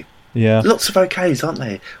okay. Yeah, lots of okays, aren't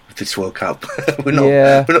they, with this World Cup? we're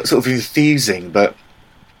not sort of infusing, but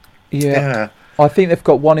yeah. I think they've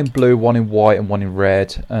got one in blue, one in white, and one in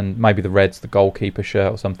red, and maybe the red's the goalkeeper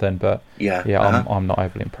shirt or something. But I'm not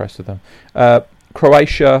overly impressed with them.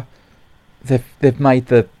 Croatia, they've made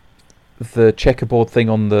the checkerboard thing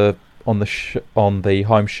on the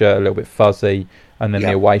home shirt a little bit fuzzy, and then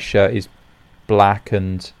the away shirt is black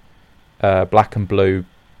and blue.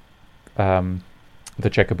 The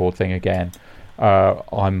checkerboard thing again.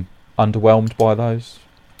 I'm underwhelmed by those.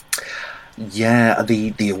 Yeah,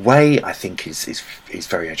 the away I think is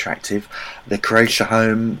very attractive. The Croatia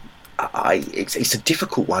home, it's a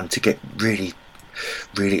difficult one to get really,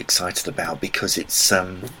 really excited about because it's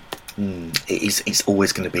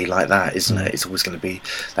always going to be like that, isn't it? It's always going to be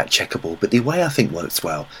that checkerboard. But the away I think works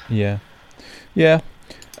well. Yeah.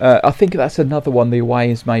 I think that's another one. The away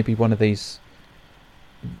is maybe one of these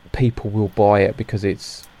people will buy it because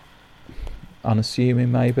it's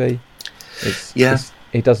unassuming. Maybe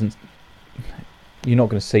it doesn't. You're not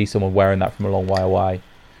going to see someone wearing that from a long way away.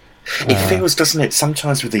 It feels, doesn't it,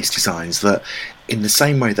 sometimes with these designs that in the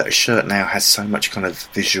same way that a shirt now has so much kind of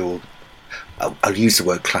visual, I'll use the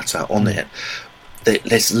word clutter on it,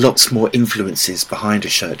 there's lots more influences behind a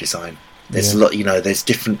shirt design. There's a lot, there's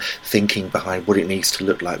different thinking behind what it needs to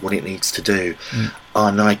look like, what it needs to do.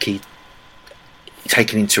 Are Nike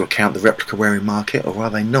taking into account the replica wearing market, or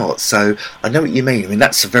are they not? So I know what you mean. I mean,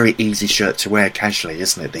 that's a very easy shirt to wear casually,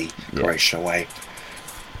 isn't it? The Croatia way.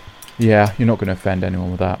 Yeah, you're not going to offend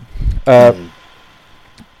anyone with that.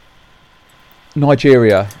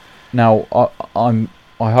 Nigeria. Now,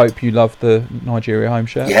 I hope you love the Nigeria home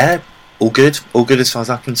shirt. Yeah, all good as far as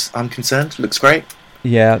I'm concerned. Looks great.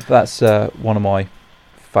 Yeah, that's one of my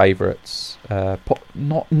favourites.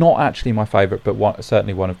 Not actually my favourite, but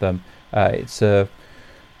certainly one of them. It's a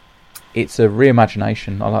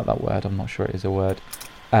reimagination. I like that word. I'm not sure it is a word.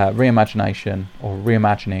 Reimagination or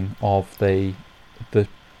reimagining of the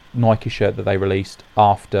Nike shirt that they released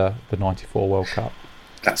after the '94 World Cup.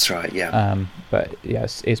 That's right. Yeah. But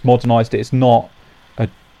yes, it's modernised it. It's not a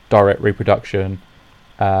direct reproduction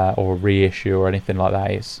or a reissue or anything like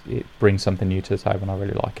that. It brings something new to the table, and I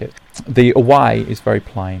really like it. The away is very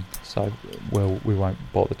plain, so we won't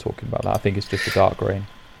bother talking about that. I think it's just a dark green.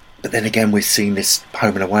 But then again, we're seeing this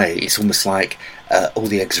home and away. It's almost like all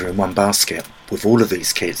the eggs are in one basket with all of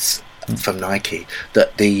these kits from Nike.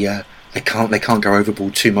 That they can't go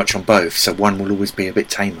overboard too much on both. So one will always be a bit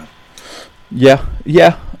tamer. Yeah.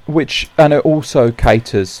 And it also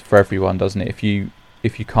caters for everyone, doesn't it? If you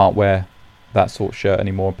can't wear that sort of shirt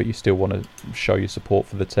anymore, but you still want to show your support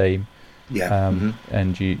for the team, Yeah.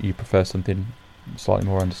 And you prefer something slightly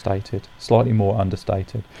more understated.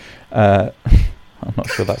 I'm not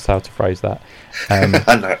sure that's how to phrase that.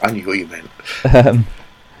 I knew what you meant.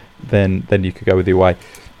 Then you could go with the away.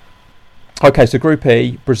 Okay, so Group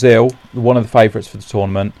E, Brazil, one of the favourites for the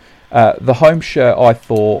tournament. The home shirt, I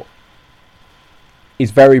thought,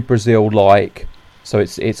 is very Brazil-like. So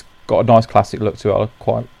it's got a nice classic look to it. I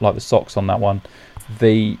quite like the socks on that one.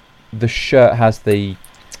 The shirt has the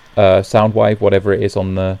Soundwave, whatever it is,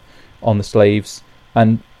 on the sleeves,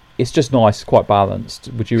 and it's just nice, quite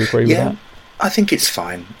balanced. Would you agree with that? I think it's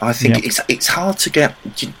fine. I think it's hard to get.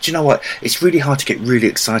 Do you know what? It's really hard to get really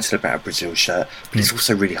excited about a Brazil shirt, but it's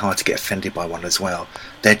also really hard to get offended by one as well.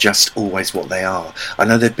 They're just always what they are. I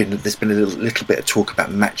know there's been a little bit of talk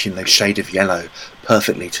about matching those shade of yellow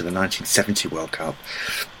perfectly to the 1970 World Cup.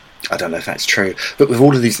 I don't know if that's true, but with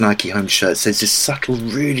all of these Nike home shirts, there's this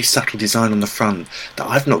really subtle design on the front that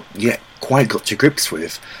I've not yet quite got to grips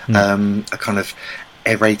with. A kind of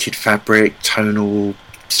aerated fabric, tonal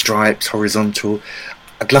stripes, horizontal.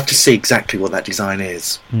 I'd love to see exactly what that design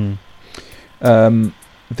is. The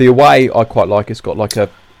away I quite like. It's got like a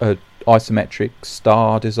isometric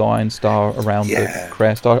star around the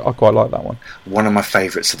crest. I quite like that one. One of my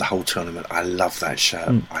favourites of the whole tournament. I love that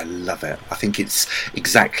shirt. I love it. I think it's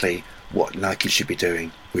exactly what Nike should be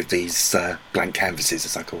doing with these blank canvases,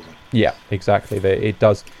 as I call them. Yeah, exactly.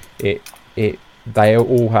 They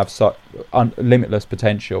all have limitless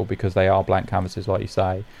potential because they are blank canvases, like you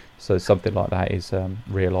say. So something like that is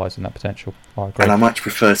realising that potential. I agree. And I much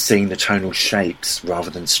prefer seeing the tonal shapes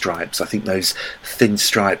rather than stripes. I think those thin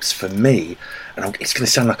stripes, for me, and it's going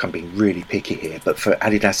to sound like I'm being really picky here, but for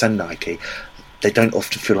Adidas and Nike, they don't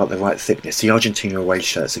often feel like the right thickness. The Argentina away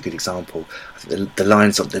shirt's a good example. I think the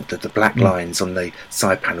lines on the black lines on the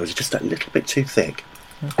side panels are just a little bit too thick.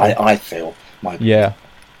 Okay. I feel.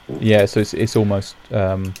 Yeah, so it's almost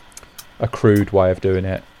a crude way of doing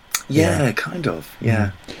it. Yeah, kind of.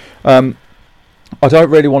 Yeah. I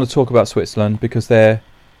don't really want to talk about Switzerland because they're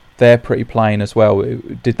pretty plain as well.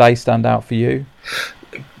 Did they stand out for you?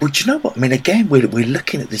 Well, do you know what? I mean, again, we're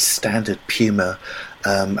looking at this standard Puma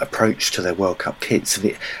approach to their World Cup kits,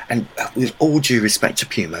 and with all due respect to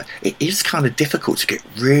Puma, it is kind of difficult to get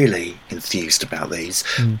really enthused about these.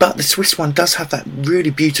 But the Swiss one does have that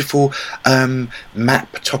really beautiful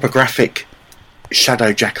map topographic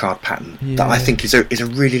shadow jacquard pattern that I think is a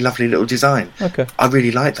really lovely little design. Okay, I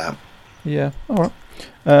really like that. Yeah, all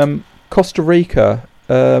right. Costa Rica,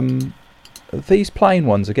 these plain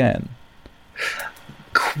ones again.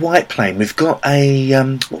 Quite plain. We've got a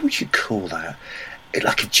what would you call that?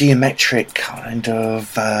 Like a geometric kind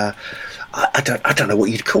of. I don't know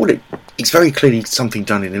what you'd call it. It's very clearly something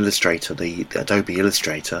done in Illustrator, the Adobe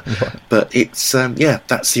Illustrator. Right. But it's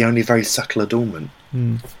that's the only very subtle adornment.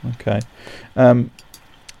 Okay.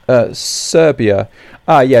 Serbia.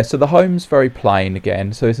 So the home's very plain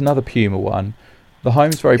again. So it's another Puma one. The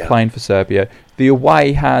home's very plain for Serbia. The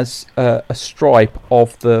away has a stripe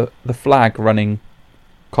of the flag running,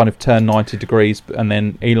 kind of turned 90 degrees and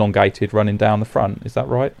then elongated running down the front. Is that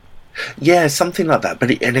right? Yeah, something like that.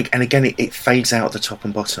 But it fades out at the top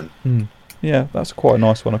and bottom. Yeah, that's quite a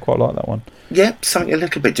nice one. I quite like that one. Yeah, something a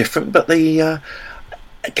little bit different. But the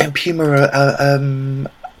Puma are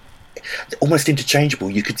almost interchangeable.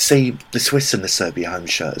 You could see the Swiss and the Serbia home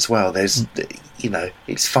shirt as well. There's,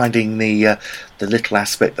 it's finding the little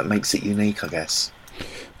aspect that makes it unique, I guess.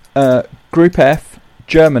 Group F,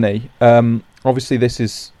 Germany. Obviously, this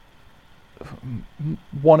is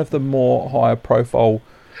one of the more higher profile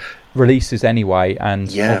releases anyway, and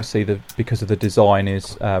obviously because of the design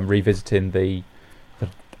is revisiting the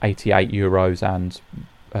 88 Euros and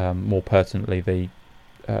more pertinently the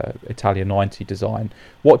Italia 90 design.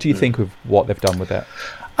 What do you think of what they've done with it?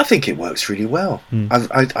 I think it works really well.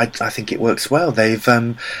 I think it works well. They've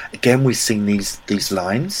again, we've seen these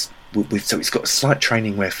lines. So it's got a slight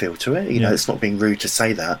training wear feel to it. It's not being rude to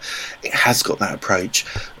say that. It has got that approach.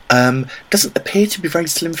 Doesn't appear to be very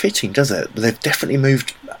slim fitting, does it? They've definitely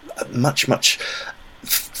moved much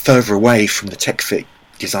further away from the tech fit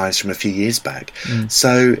designs from a few years back.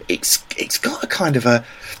 So it's got a kind of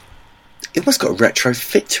it almost got a retro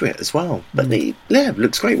fit to it as well. But it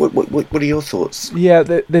looks great. What are your thoughts? Yeah,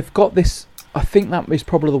 they've got this. I think that is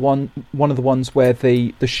probably one of the ones where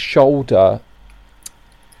the shoulder.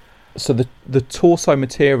 So the torso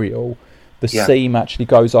material, the seam actually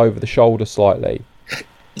goes over the shoulder slightly.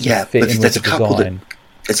 Yeah, but there's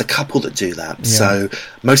a couple that do that. Yeah. So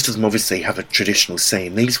most of them obviously have a traditional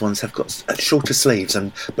seam. These ones have got shorter sleeves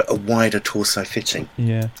but a wider torso fitting.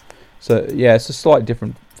 Yeah. So it's a slightly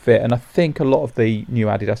different fit, and I think a lot of the new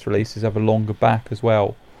Adidas releases have a longer back as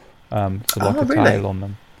well. So like a really? tail on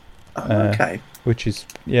them. Okay. Which is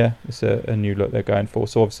it's a new look they're going for.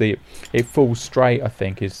 So obviously it falls straight, I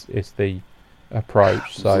think, is the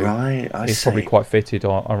approach. So right, it's probably quite fitted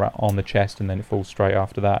on the chest, and then it falls straight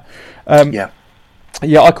after that.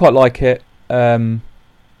 Yeah, I quite like it.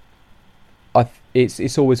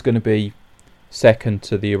 It's always going to be second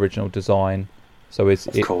to the original design, so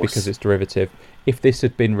because it's derivative. If this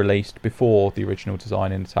had been released before the original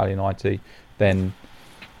design in Italian 90, then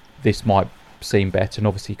this might seem better. And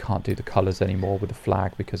obviously, you can't do the colours anymore with the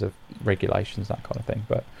flag because of regulations, that kind of thing.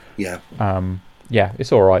 But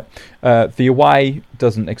it's all right. The away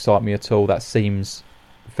doesn't excite me at all. That seems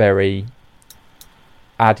very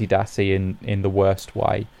Adidasy in the worst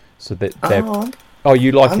way. So that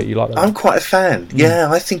you like it? You like that? I'm quite a fan. Yeah,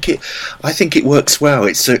 I think it works well.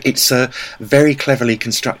 It's a very cleverly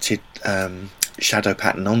constructed shadow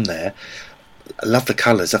pattern on there. I love the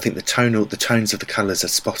colours. I think the tones of the colours are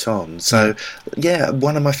spot on. So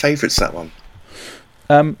one of my favourites, that one.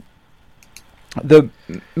 The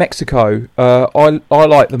Mexico, I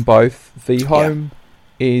like them both. The home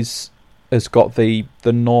has got the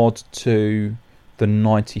nod to the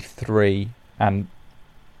 93 and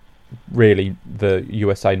really the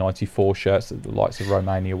USA 94 shirts that the likes of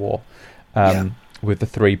Romania wore, with the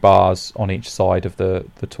 3 bars on each side of the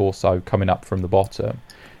torso coming up from the bottom.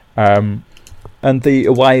 And the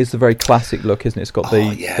away is a very classic look, isn't it? It's got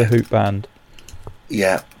the hoop band.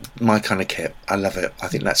 Yeah, my kind of kit. I love it. I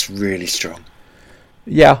think that's really strong.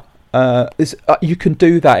 Yeah, you can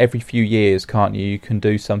do that every few years, can't you? You can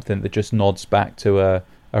do something that just nods back to a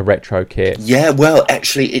retro kit. Yeah, well,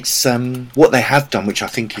 actually, it's what they have done, which I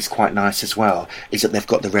think is quite nice as well, is that they've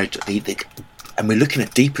got the red, and we're looking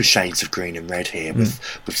at deeper shades of green and red here with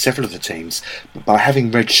several of the teams. But by having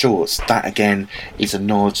red shorts, that again is a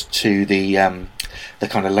nod to the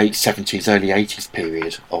kind of late 70s, early 80s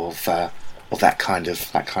period of that kind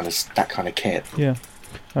of kit. Yeah.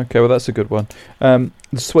 Okay, well that's a good one. The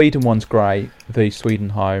Sweden one's great. The Sweden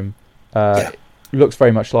home looks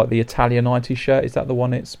very much like the Italia 90 shirt. Is that the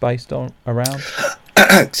one it's based on around?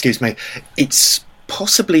 Excuse me. It's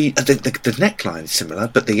possibly the neckline is similar,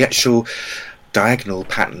 but the actual diagonal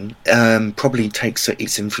pattern probably takes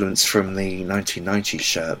its influence from the 1990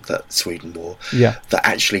 shirt that Sweden wore. Yeah. That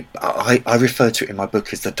actually, I refer to it in my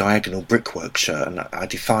book as the diagonal brickwork shirt, and I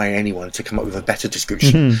defy anyone to come up with a better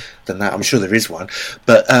description than that. I'm sure there is one,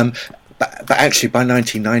 but actually by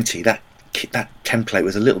 1990 that template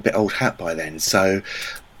was a little bit old hat by then. So,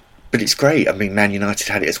 but it's great. I mean, Man United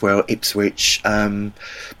had it as well, Ipswich, but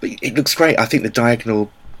it looks great. I think the diagonal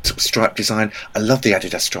sort of stripe design. I love the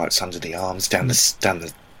Adidas stripes under the arms, down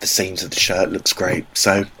the seams of the shirt. Looks great.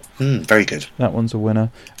 So very good. That one's a winner.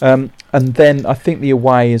 And then I think the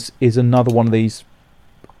away is another one of these.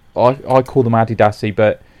 I call them Adidasy,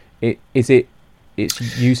 but it's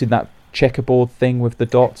using that checkerboard thing with the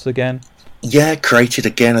dots again. Yeah, created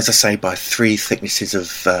again, as I say, by 3 thicknesses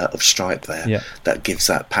of stripe there. Yeah. That gives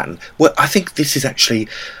that pattern. Well, I think this is actually.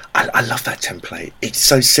 I love that template. It's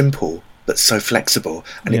so simple but so flexible,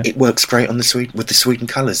 and it works great on with the Sweden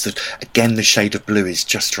colours. Again, the shade of blue is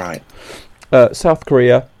just right. South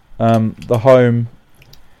Korea, the home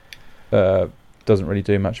doesn't really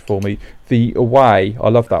do much for me. The away, I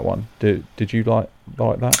love that one. Did you like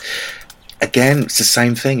that? Again, it's the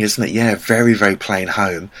same thing, isn't it? Yeah, very, very plain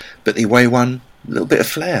home, but the away one, a little bit of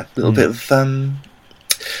flair, a little bit of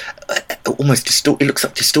almost it looks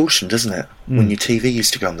like distortion, doesn't it? When your TV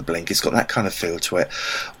used to go on the blink, it's got that kind of feel to it.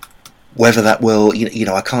 Whether that will,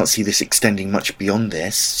 I can't see this extending much beyond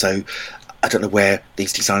this, so I don't know where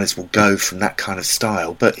these designers will go from that kind of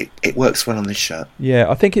style, but it works well on this shirt. Yeah,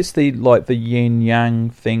 I think it's the yin yang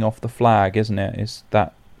thing off the flag, isn't it? It's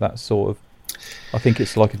that sort of. I think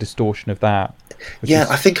it's like a distortion of that. Yeah,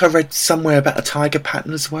 I think I read somewhere about a tiger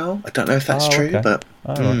pattern as well. I don't know if that's true, okay. But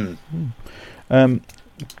right.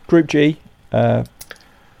 Group G.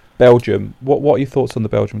 Belgium. What are your thoughts on the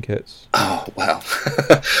Belgium kits? Oh, well.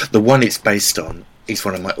 The one it's based on is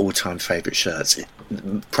one of my all-time favourite shirts,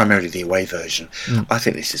 primarily the away version. I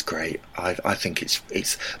think this is great. I think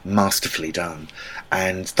it's masterfully done.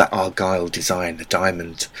 And that Argyle design, the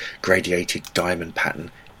diamond, gradiated diamond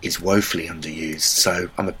pattern, is woefully underused. So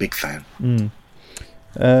I'm a big fan.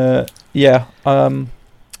 I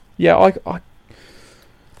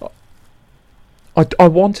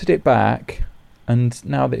wanted it back. And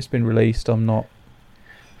now that it's been released, I'm not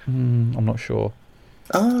sure.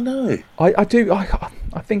 Oh no! I do.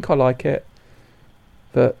 I think I like it,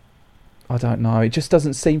 but I don't know. It just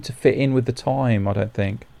doesn't seem to fit in with the time. I don't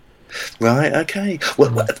think. Right, okay.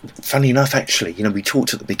 Well, funny enough, actually, we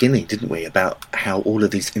talked at the beginning, didn't we, about how all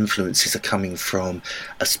of these influences are coming from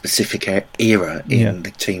a specific era in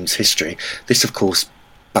the team's history. This, of course,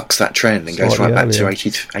 bucks that trend and goes right back to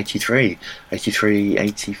 83,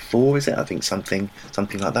 84, is it? I think something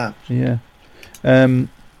like that. Yeah.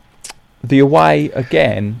 The away,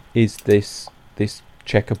 again, is this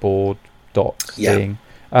checkerboard dot thing.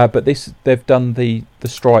 But they've done the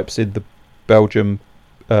stripes in the Belgium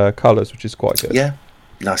colours, which is quite good. Yeah,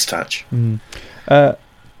 nice touch.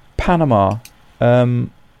 Panama. I've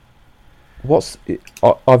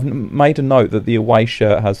made a note that the away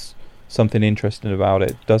shirt has something interesting about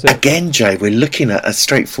it. Does it? Again, Jay, we're looking at a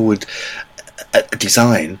straightforward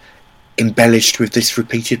design embellished with this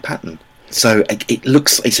repeated pattern. So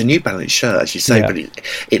it's a New Balance shirt, as you say, but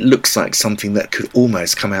it looks like something that could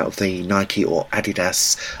almost come out of the Nike or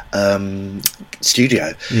Adidas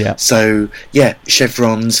studio. Yeah. So,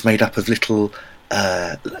 chevrons made up of little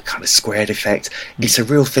kind of squared effect. It's a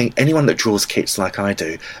real thing. Anyone that draws kits like I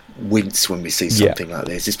do wince when we see something like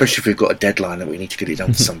this, especially if we've got a deadline that we need to get it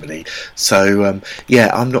done for somebody. So, I'm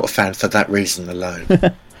not a fan for that reason alone.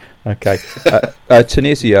 Okay.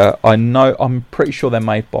 Tunisia, I'm pretty sure they're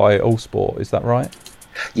made by All Sport, is that right?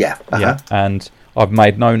 Yeah. Yeah, and I've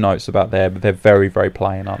made no notes about but they're very, very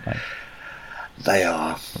plain, aren't they? They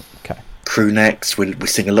are. Okay. Crew necks, we're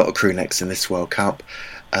seeing a lot of crew necks in this World Cup.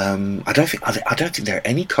 I don't think there are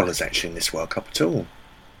any collars actually in this World Cup at all.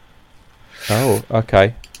 Oh,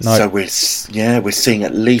 okay. No. So we're seeing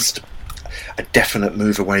at least a definite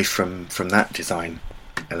move away from that design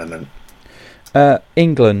element.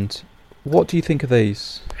 England, what do you think of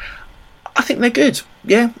these? I think they're good.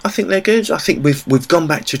 Yeah, I think they're good. I think we've gone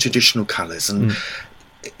back to traditional colours, and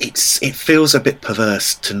it feels a bit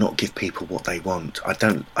perverse to not give people what they want. I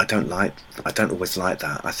don't always like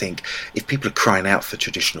that. I think if people are crying out for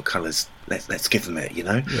traditional colours, let's give them it.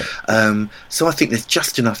 Yeah. So I think there's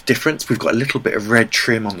just enough difference. We've got a little bit of red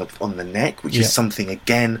trim on the neck, which is something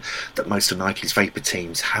again that most of Nike's Vapor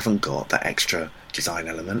teams haven't got, that extra design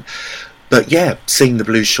element. But seeing the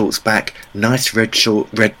blue shorts back, nice red squad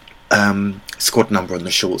number on the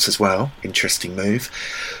shorts as well. Interesting move.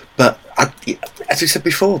 But as we said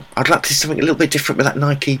before, I'd like to see something a little bit different with that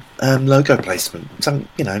Nike logo placement. Something,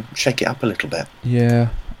 shake it up a little bit.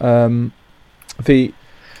 Yeah. It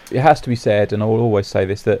has to be said, and I will always say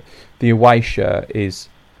this, that the away shirt I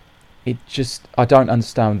don't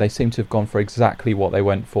understand. They seem to have gone for exactly what they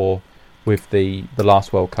went for with the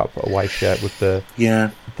last World Cup away shirt with the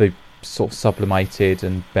sort of sublimated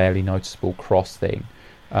and barely noticeable cross thing.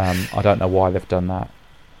 I don't know why they've done that.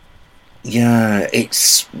 Yeah,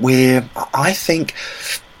 I think,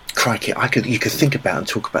 crikey, you could think about and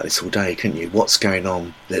talk about this all day, couldn't you? What's going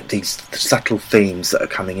on? These subtle themes that are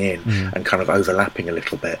coming in and kind of overlapping a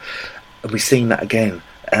little bit. And we've seen that again.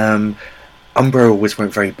 Umbro always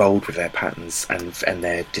went very bold with their patterns and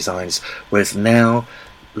their designs, whereas now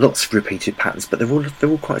lots of repeated patterns, but they're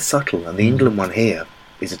all quite subtle. And the England one here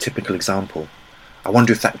is a typical example. I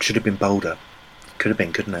wonder if that should have been bolder. Could have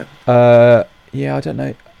been, couldn't it? Yeah, I don't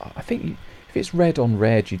know. I think if it's red on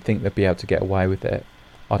red, you'd think they'd be able to get away with it.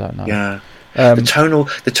 I don't know. Yeah.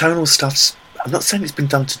 The tonal stuff's, I'm not saying it's been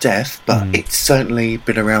done to death, but it's certainly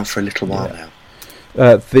been around for a little while now.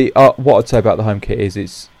 What I'd say about the home kit is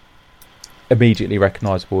it's immediately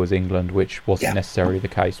recognisable as England, which wasn't necessarily the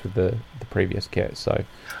case with the previous kit. So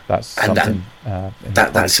that's something.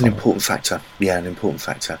 That's an important factor. Yeah, an important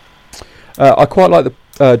factor. I quite like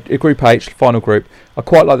the Group H, final group. I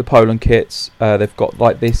quite like the Poland kits. They've got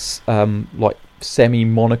like this like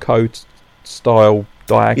semi-Monaco style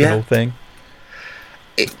diagonal thing.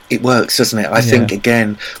 It works, doesn't it? I think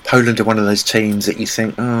again, Poland are one of those teams that you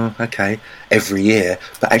think, oh, okay, every year,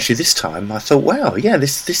 but actually this time I thought, wow, yeah,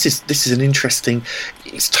 this is an interesting.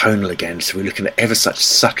 It's tonal again, so we're looking at ever such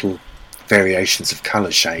subtle variations of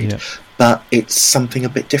colour shade, but it's something a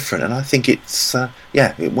bit different, and I think it's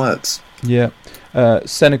it works. Yeah,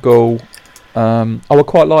 Senegal. I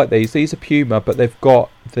quite like these. These are Puma, but they've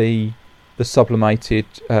got the sublimated,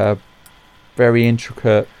 very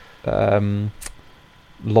intricate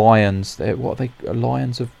lions. What are they?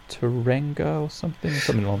 Lions of Terenga or something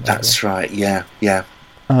along that. That's right. Yeah.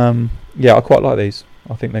 I quite like these.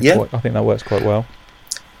 I think I think that works quite well.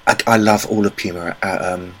 I love all of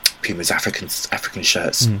Puma's African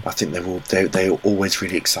shirts. I think they're always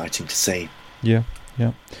really exciting to see. Yeah.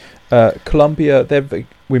 Colombia,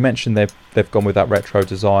 we mentioned they've gone with that retro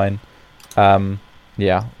design.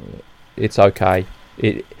 It's okay.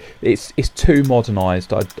 It's too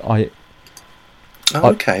modernised. I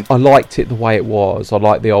liked it the way it was. I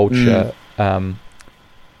like the old shirt. But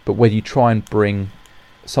when you try and bring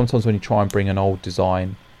sometimes when you try and bring an old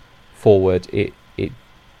design forward,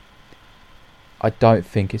 I don't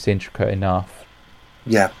think it's intricate enough.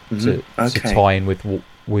 Yeah. To tie in with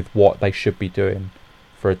what they should be doing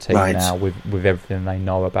for a team now, with everything they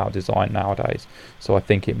know about design nowadays. So I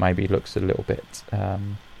think it maybe looks a little bit,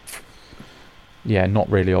 not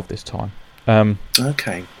really of this time.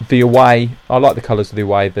 Okay. The away, I like the colours of the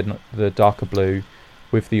away, the darker blue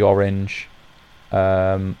with the orange,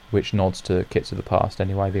 which nods to kits of the past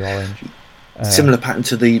anyway, the orange. Similar pattern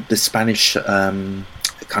to the Spanish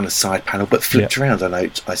kind of side panel, but flipped around. I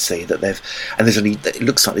see that it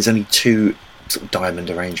looks like there's only 2 sort of diamond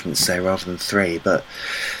arrangements there rather than 3, but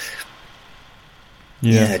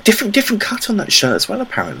different cut on that shirt as well,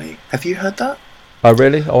 apparently. Have you heard that? Oh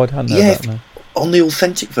really? Oh, I hadn't heard that, no. On the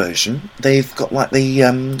authentic version, they've got like we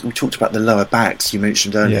talked about the lower backs you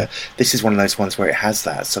mentioned earlier. This is one of those ones where it has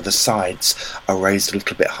that, so the sides are raised a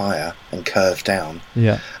little bit higher and curved down.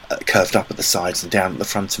 Curved up at the sides and down at the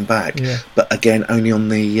front and back. But again, only on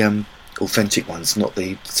the authentic ones, not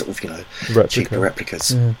the sort of cheaper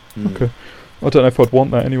replicas. Okay. I don't know if I'd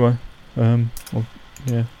want that anyway. I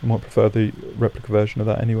might prefer the replica version of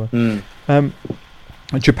that anyway.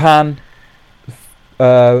 Japan.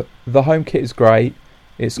 The home kit is great.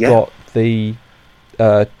 It's got the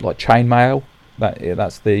like chainmail.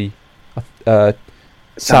 That's the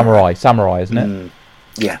samurai, isn't it?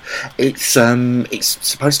 Yeah, it's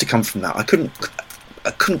supposed to come from that. I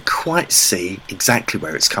couldn't quite see exactly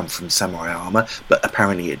where it's come from, samurai armor, but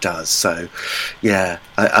apparently it does. So, yeah,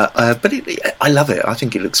 but I love it. I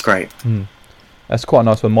think it looks great. That's quite a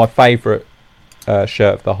nice one. My favourite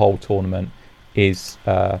shirt of the whole tournament is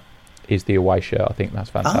the away shirt. I think that's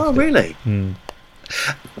fantastic. Oh, really?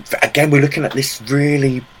 Again, we're looking at this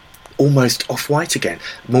really almost off-white again,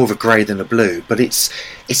 more of a grey than a blue, but it's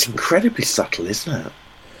incredibly subtle, isn't it?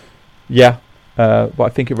 Yeah, but I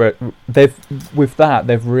think they've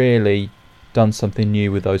really done something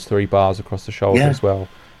new with those 3 bars across the shoulder as well.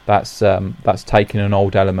 That's taking an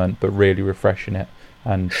old element but really refreshing it.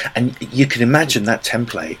 And you can imagine that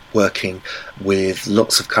template working with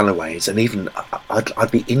lots of colourways, and even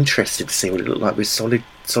I'd be interested to see what it looked like with solid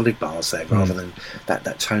bars there rather than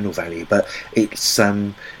that tonal value. But it's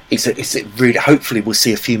really, hopefully we'll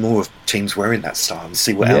see a few more of teams wearing that style and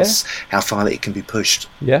see what else, how far that it can be pushed.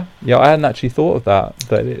 I hadn't actually thought of that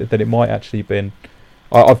it might actually been.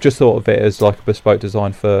 I've just thought of it as like a bespoke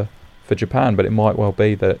design for Japan, but it might well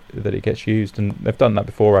be that it gets used, and they've done that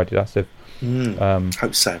before, Adidas.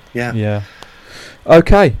 Hope so. Yeah.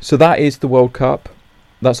 Okay, so that is the World Cup.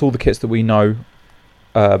 That's all the kits that we know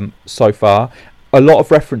so far. A lot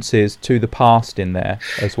of references to the past in there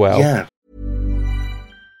as well. Yeah.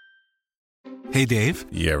 Hey, Dave.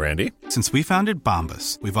 Yeah, Randy. Since we founded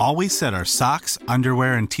Bombas, we've always said our socks,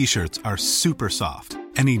 underwear, and T-shirts are super soft.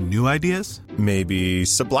 Any new ideas? Maybe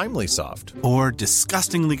sublimely soft. Or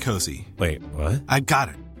disgustingly cozy. Wait, what? I got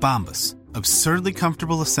it. Bombas. Absurdly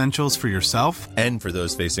comfortable essentials for yourself and for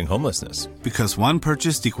those facing homelessness. Because one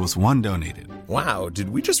purchased equals one donated. Wow, did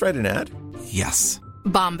we just write an ad? Yes.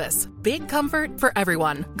 Bombas. Big comfort for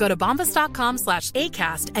everyone. Go to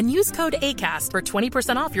bombas.com/ACAST and use code ACAST for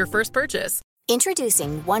 20% off your first purchase.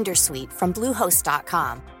 Introducing Wondersuite from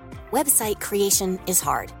Bluehost.com. Website creation is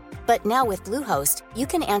hard, but now with Bluehost, you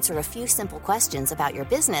can answer a few simple questions about your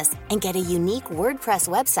business and get a unique WordPress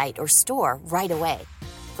website or store right away.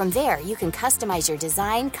 From there, you can customize your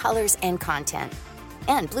design, colors, and content.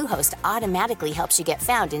 And Bluehost automatically helps you get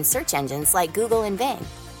found in search engines like Google and Bing.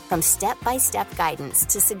 From step-by-step guidance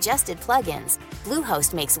to suggested plugins,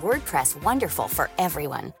 Bluehost makes WordPress wonderful for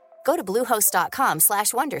everyone. Go to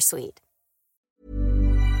bluehost.com/wondersuite.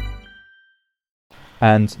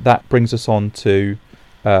 And that brings us on to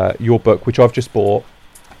your book, which I've just bought.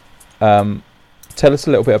 Tell us a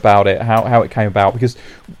little bit about it, how it came about, because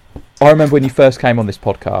I remember when you first came on this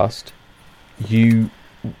podcast,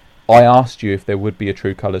 I asked you if there would be a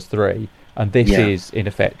True Colours 3, and this is, in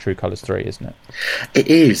effect, True Colours 3, isn't it? It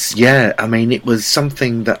is, yeah. I mean, it was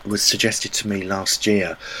something that was suggested to me last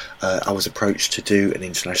year. I was approached to do an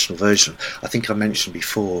international version. I think I mentioned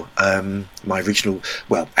before, my original,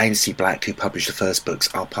 ANC Black, who published the first books,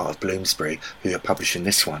 are part of Bloomsbury, who are publishing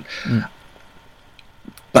this one.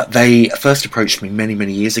 But they first approached me many,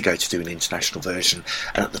 many years ago to do an international version,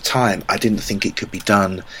 and at the time I didn't think it could be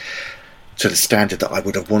done to the standard that I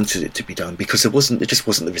would have wanted it to be done, because there just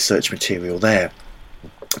wasn't the research material there.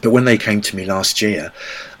 But when they came to me last year,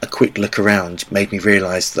 a quick look around made me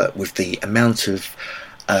realise that with the amount of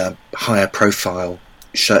higher profile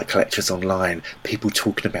shirt collectors online, people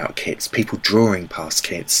talking about kits, people drawing past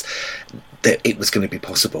kits, that it was going to be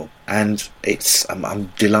possible, and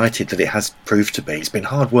I'm delighted that it has proved to be. It's been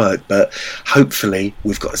hard work, but hopefully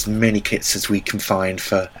we've got as many kits as we can find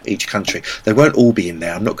for each country. They won't all be in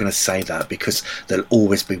there, I'm not going to say that, because there'll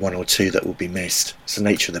always be one or two that will be missed. It's the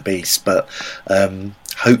nature of the beast, but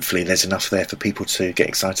hopefully there's enough there for people to get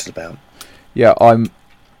excited about. Yeah,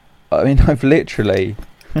 I've literally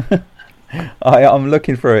I'm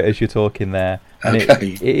looking through it as you're talking there, and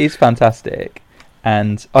Okay. it is fantastic.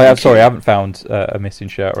 And I haven't found a missing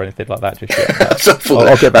shirt or anything like that just yet. So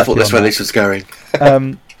I'll get back I thought to you that's on where that. this was going.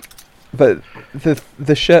 But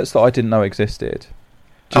the shirts that I didn't know existed.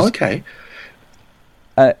 Okay.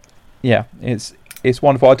 Yeah, it's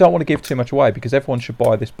wonderful. I don't want to give too much away because everyone should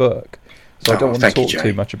buy this book, so I don't want to thank you, talk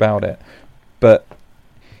Jay. too much about it. But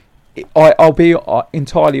I'll be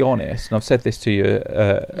entirely honest, and I've said this to you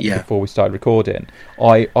before we started recording.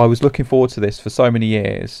 I was looking forward to this for so many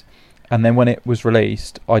years, and then when it was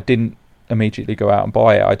released, I didn't immediately go out and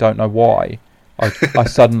buy it. I don't know why. I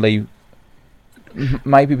suddenly,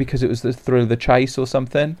 maybe because it was the thrill of the chase or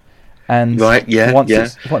something. And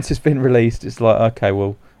once it's been released, it's like, okay,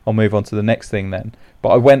 well, I'll move on to the next thing then. But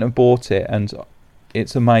I went and bought it, and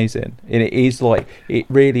it's amazing. It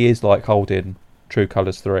really is like holding True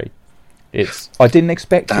Colours 3. I didn't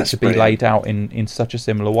expect it to be laid out in such a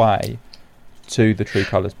similar way to the True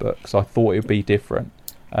Colours books. I thought it would be different.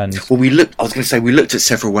 And we looked at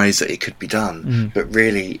several ways that it could be done, but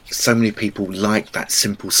really, so many people like that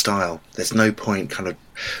simple style. There's no point kind of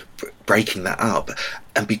breaking that up.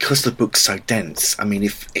 And because the book's so dense, I mean,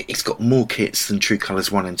 if it's got more kits than True Colours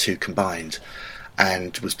 1 and 2 combined,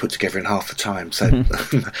 and was put together in half the time, so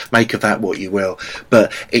make of that what you will.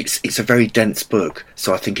 But it's a very dense book,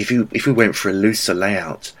 so I think if we went for a looser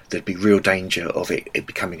layout, there'd be real danger of it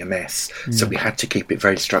becoming a mess. So we had to keep it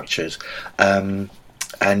very structured.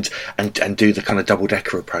 And do the kind of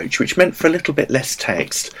double-decker approach, which meant for a little bit less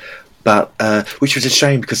text, but which was a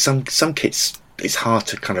shame because some kits, it's hard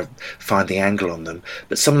to kind of find the angle on them,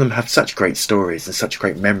 but some of them have such great stories and such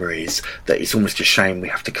great memories that it's almost a shame we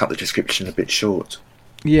have to cut the description a bit short.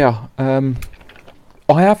 Yeah, I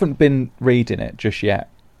haven't been reading it just yet,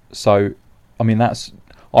 so I mean I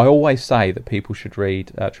always say that people should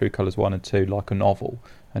read True Colours 1 and 2 like a novel,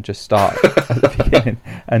 and just start at the beginning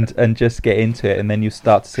and just get into it, and then you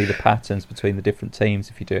start to see the patterns between the different teams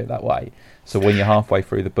if you do it that way. So when you're halfway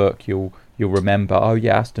through the book, you'll remember, oh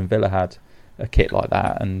yeah, Aston Villa had a kit like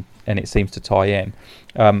that, and it seems to tie in.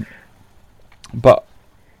 But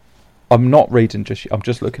I'm not reading I'm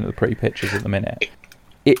just looking at the pretty pictures at the minute.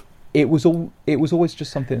 It was always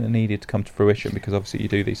just something that needed to come to fruition because obviously you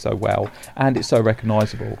do these so well and it's so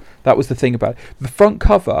recognisable. That was the thing about it. The front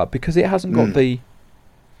cover, because it hasn't got the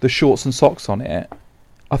shorts and socks on it,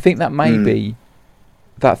 I think that maybe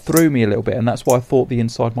that threw me a little bit, and that's why I thought the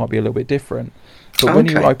inside might be a little bit different. But when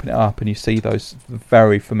you open it up and you see those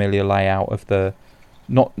very familiar layout of the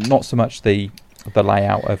not so much the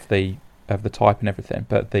layout of the type and everything,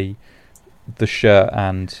 but the shirt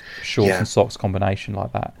and shorts and socks combination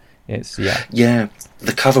like that. It's the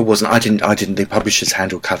cover wasn't. I didn't. The publishers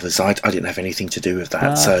handle covers. I didn't have anything to do with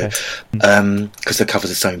that. Because the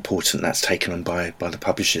covers are so important, that's taken on by the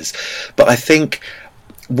publishers. But I think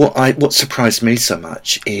what surprised me so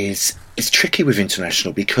much is it's tricky with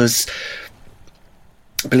international because,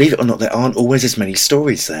 believe it or not, there aren't always as many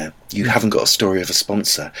stories there. You haven't got a story of a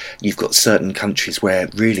sponsor. You've got certain countries where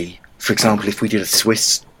really, for example, if we did a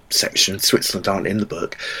Swiss section, Switzerland aren't in the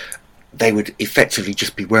book, they would effectively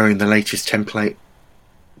just be wearing the latest template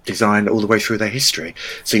design all the way through their history.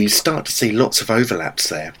 So you start to see lots of overlaps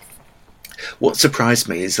there. What surprised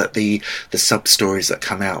me is that the sub-stories that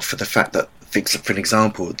come out, for the fact that, for an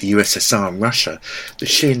example, the USSR and Russia, the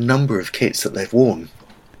sheer number of kits that they've worn.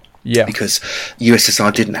 Yeah. Because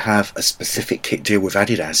USSR didn't have a specific kit deal with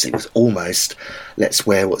Adidas. It was almost, let's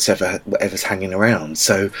wear whatever's hanging around.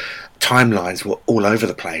 So timelines were all over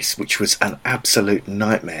the place, which was an absolute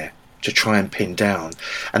nightmare to try and pin down.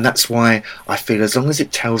 And that's why I feel as long as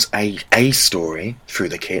it tells a story through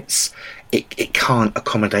the kits, it can't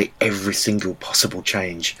accommodate every single possible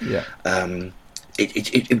change. Yeah.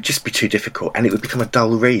 It would just be too difficult, and it would become a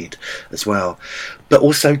dull read as well. But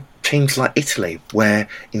also teams like Italy, where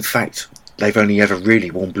in fact they've only ever really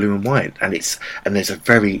worn blue and white, and there's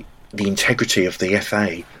the integrity of the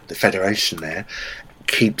FA, the federation there,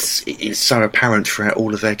 is so apparent throughout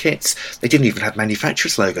all of their kits. They didn't even have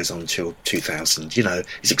manufacturers' logos on until 2000.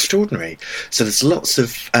 It's extraordinary. So there's lots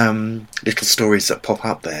of little stories that pop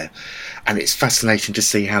up there, and it's fascinating to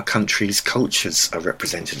see how countries' cultures are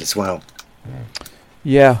represented as well.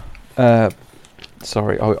 Yeah.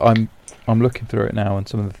 Sorry, I'm looking through it now, and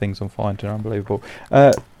some of the things I'm finding are unbelievable.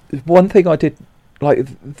 one thing I did like,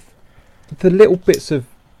 the little bits of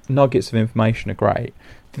nuggets of information are great.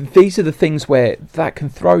 These are the things where that can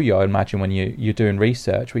throw you, I imagine, when you're doing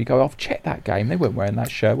research, where you go, I've checked that game, they weren't wearing that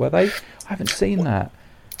shirt, were they? I haven't seen that.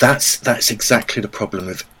 That's exactly the problem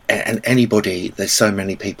with, and anybody, there's so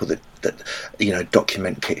many people that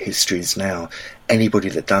document kit histories now. Anybody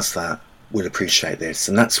that does that will appreciate this,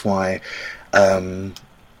 and that's why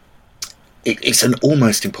it's an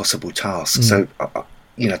almost impossible task. So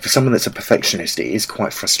for someone that's a perfectionist, it is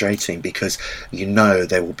quite frustrating, because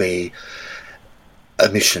there will be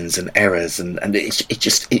omissions and errors, and it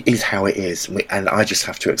is how it is, and I just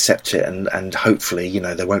have to accept it, and hopefully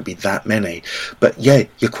there won't be that many. But yeah,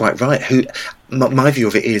 you're quite right. My view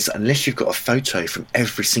of it is, unless you've got a photo from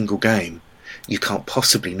every single game, you can't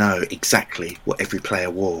possibly know exactly what every player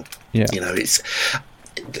wore. It's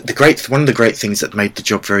one of the great things that made the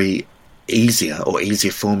job very easier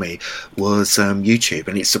for me was YouTube.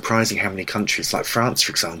 And it's surprising how many countries, like France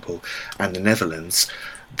for example, and the Netherlands,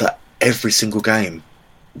 that every single game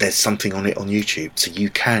there's something on it on YouTube, so you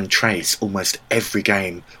can trace almost every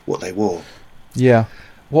game what they wore. Yeah.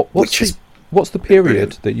 What's the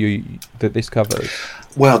period that this covers?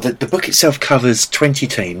 Well, the book itself covers 20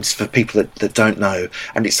 teams, for people that don't know,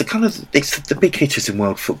 and it's the big hitters in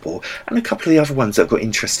world football, and a couple of the other ones that have got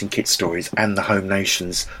interesting kit stories, and the home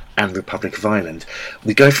nations and Republic of Ireland.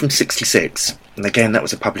 We go from 66, and again that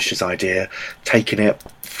was a publisher's idea, taking it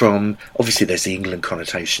from, obviously there's the England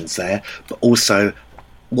connotations there, but also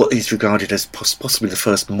what is regarded as possibly the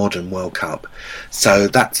first modern World Cup. So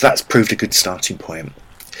that's proved a good starting point.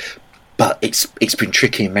 But it's been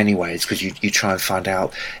tricky in many ways, because you try and find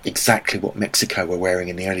out exactly what Mexico were wearing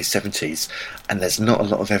in the early 70s, and there's not a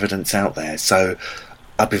lot of evidence out there. So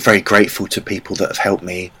I've been very grateful to people that have helped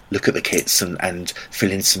me look at the kits and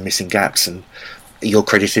fill in some missing gaps, and you're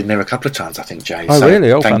credited in there a couple of times, I think, Jay. Oh, so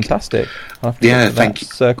really? Oh, fantastic. Thank you.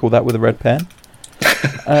 Circle that with a red pen.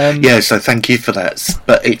 So thank you for that.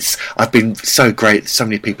 But I've been so great. So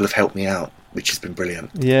many people have helped me out, which has been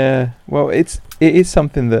brilliant. Yeah, well, it is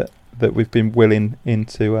something that we've been willing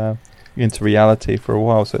into reality for a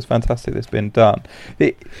while, so it's fantastic that's been done.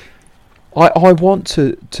 I want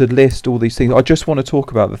to list all these things. I just want to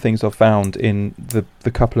talk about the things I've found in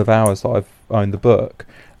the couple of hours that I've owned the book,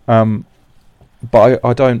 but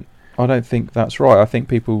I don't think that's right. I think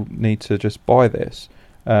people need to just buy this,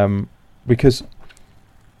 because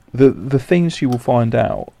the things you will find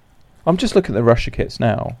out. I'm just looking at the Russia kits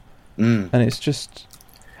now, and it's just,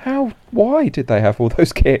 why did they have all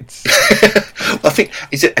those kits? I think,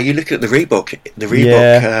 are you looking at the Reebok?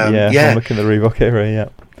 Yeah, I'm looking at the Reebok era. Yeah,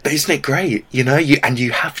 but isn't it great? You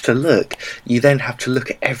have to look. You then have to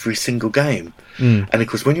look at every single game, and of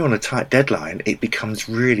course, when you're on a tight deadline, it becomes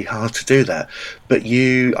really hard to do that. But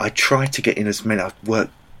I tried to get in as many.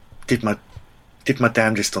 Did my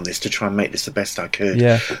damnedest on this to try and make this the best I could.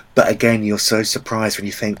 Yeah. But again, you're so surprised when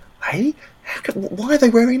you think, hey, why are they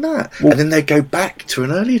wearing that? Well, and then they go back to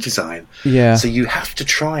an earlier design. Yeah. So you have to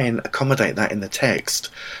try and accommodate that in the text.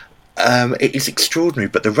 It is extraordinary.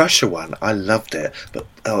 But the Russia one, I loved it. But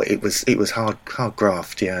it was hard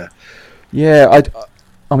graft. Yeah. Yeah.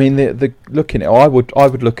 I mean, the looking at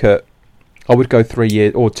it, I would go 3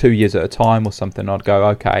 years or 2 years at a time or something. I'd go,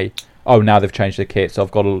 okay. Oh, now they've changed the kit, so I've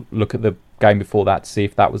got to look at the game before that to see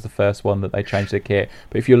if that was the first one that they changed the kit.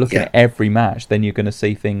 But if you're looking at every match, then you're going to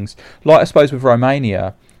see things like, I suppose, with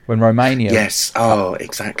Romania. When Romania... Yes,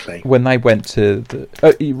 exactly. When they went to...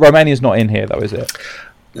 Romania's not in here, though, is it?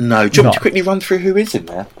 No. Do you want me to quickly run through who is in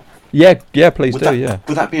there? Yeah, please do.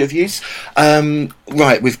 Would that be of use?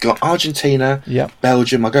 Right, we've got Argentina,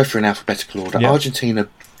 Belgium. I'll go through in alphabetical order. Yep. Argentina,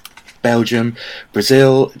 Belgium,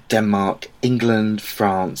 Brazil, Denmark, England,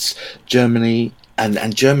 France, Germany,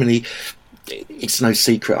 and Germany. It's no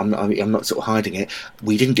secret. I'm not sort of hiding it.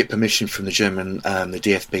 We didn't get permission from the German, the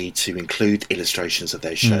DFB, to include illustrations of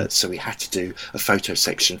their shirts, so we had to do a photo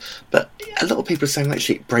section. But a lot of people are saying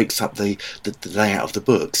actually it breaks up the layout of the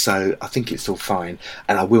book, so I think it's all fine,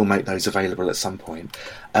 and I will make those available at some point.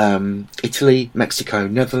 Italy, Mexico,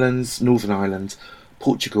 Netherlands, Northern Ireland,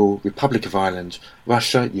 Portugal, Republic of Ireland,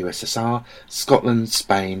 Russia, USSR, Scotland,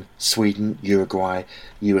 Spain, Sweden, Uruguay,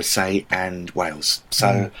 USA, and Wales.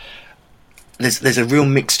 So there's a real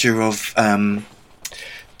mixture of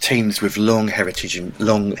teams with long heritage and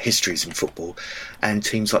long histories in football, and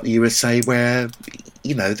teams like the USA where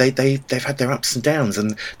they've had their ups and downs,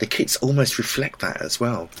 and the kits almost reflect that as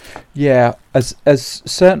well. Yeah,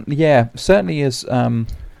 certainly as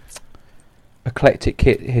eclectic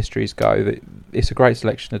kit histories go, it's a great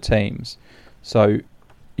selection of teams. So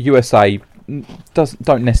USA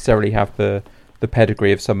don't necessarily have the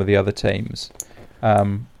pedigree of some of the other teams,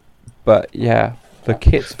 But yeah, the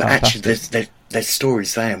kit's But fantastic. actually, there's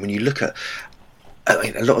stories there. And when you look at, I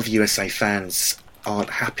mean, a lot of USA fans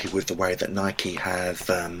aren't happy with the way that Nike have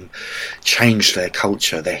changed their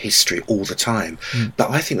culture, their history all the time.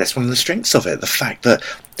 But I think that's one of the strengths of it, the fact that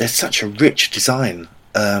there's such a rich design,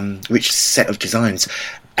 rich set of designs.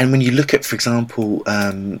 And when you look at, for example,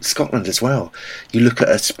 Scotland as well, you look at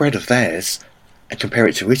a spread of theirs and compare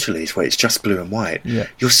it to Italy's, where it's just blue and white,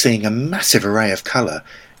 you're seeing a massive array of colour.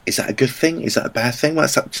 Is that a good thing? Is that a bad thing? Well,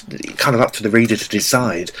 it's kind of up to the reader to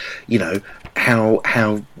decide, you know,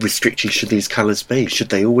 how restricted should these colours be? Should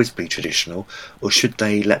they always be traditional, or should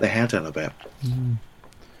they let their hair down a bit?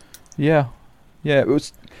 Yeah. It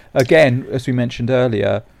was, again, as we mentioned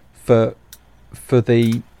earlier, for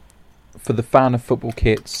the fan of football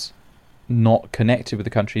kits not connected with the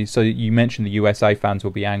country. So you mentioned the USA fans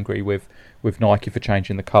will be angry with Nike for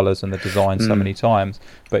changing the colours and the design so many times,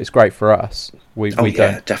 but it's great for us. We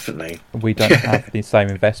don't definitely. We don't have the same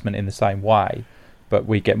investment in the same way, but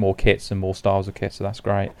we get more kits and more styles of kits, so that's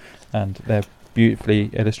great. And they're beautifully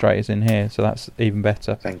illustrated in here, so that's even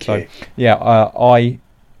better. Thank you. Yeah, I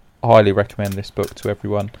highly recommend this book to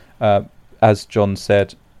everyone. As John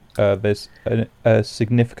said, there's a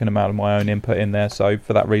significant amount of my own input in there, so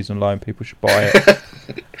for that reason alone, people should buy it.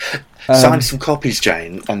 Sign some copies,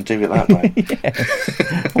 Jane, and do it that way.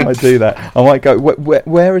 I might do that. I might go.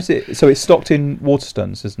 Where is it? So it's stocked in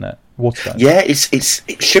Waterstones, isn't it? Waterstones. Yeah,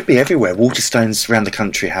 it should be everywhere. Waterstones around the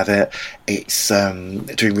country have it. It's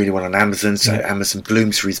doing really well on Amazon. So Amazon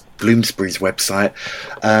Bloomsbury's website.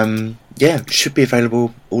 It should be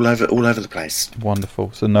available all over the place.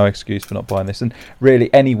 Wonderful. So no excuse for not buying this. And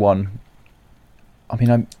really, anyone. I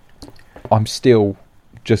mean, I'm still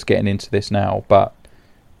just getting into this now, but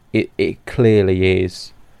it clearly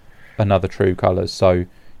is another True Colours. So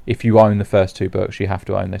if you own the first two books, you have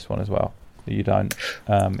to own this one as well. You don't.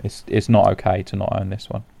 It's not okay to not own this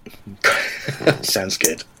one. Sounds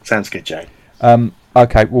good, Jay.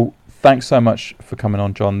 Okay. Well, thanks so much for coming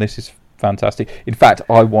on, John. This is fantastic. In fact,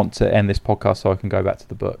 I want to end this podcast so I can go back to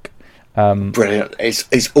the book. Brilliant.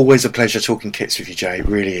 It's always a pleasure talking kits with you, Jay. It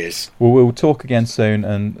really is. Well, we'll talk again soon,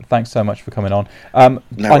 and thanks so much for coming on. No,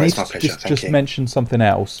 I need it's my to pleasure. just mention something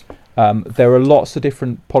else. There are lots of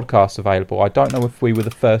different podcasts available. I don't know if we were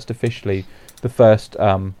the first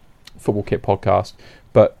Football Kit podcast,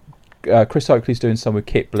 but Chris Oakley's doing some with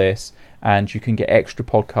Kit Bliss, and you can get extra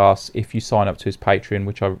podcasts if you sign up to his Patreon,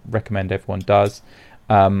 which I recommend everyone does.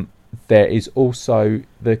 There is also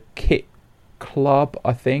the Kit Club,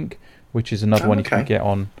 I think, which is another one you can get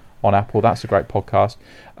on Apple. That's a great podcast.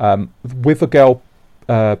 With a Girl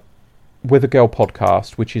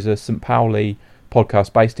podcast, which is a St. Pauli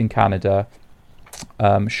podcast based in Canada.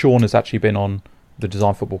 Sean has actually been on the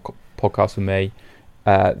Design Football podcast with me.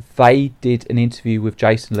 They did an interview with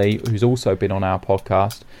Jason Lee, who's also been on our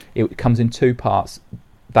podcast. It comes in 2 parts.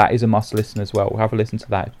 That is a must listen as well. Have a listen to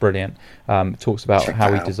that. It's brilliant. It talks about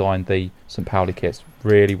how he designed the St. Pauli kits.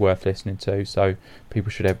 Really worth listening to. So people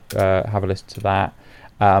should have a listen to that.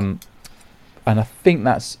 And I think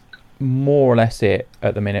that's more or less it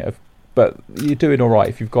at the minute. But you're doing all right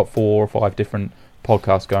if you've got 4 or 5 different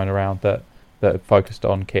podcasts going around that are focused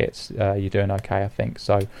on kits. You're doing okay, I think.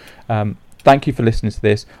 So thank you for listening to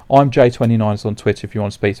this. I'm J29s on Twitter if you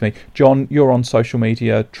want to speak to me. John, you're on social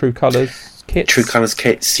media. True Colours Kits? True Colours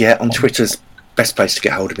Kits, yeah. On Twitter's best place to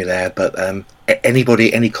get hold of me there. But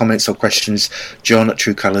anybody, any comments or questions, John at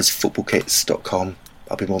truecolorsfootballkits.com.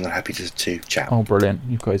 I'll be more than happy to chat. Oh, brilliant.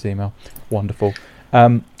 You've got his email. Wonderful.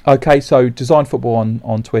 Okay, so Design Football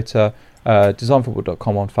on Twitter,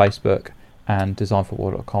 designfootball.com on Facebook, and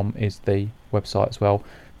designfootball.com is the website as well.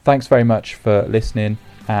 Thanks very much for listening,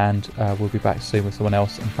 and we'll be back soon with someone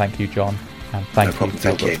else. And thank you, John. And thank you.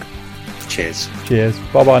 Thank you. Cheers. Cheers.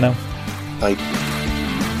 Bye-bye now. Bye.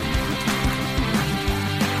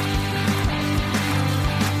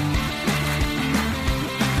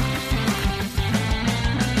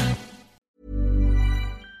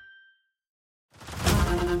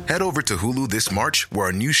 Head over to Hulu this March, where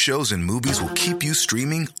our new shows and movies will keep you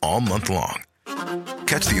streaming all month long.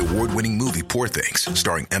 Catch the award-winning movie Poor Things,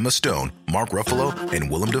 starring Emma Stone, Mark Ruffalo,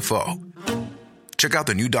 and Willem Dafoe. Check out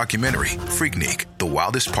the new documentary, Freaknik, The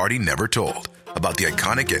Wildest Party Never Told, about the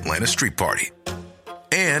iconic Atlanta street party.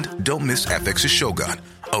 And don't miss FX's Shogun,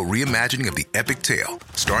 a reimagining of the epic tale,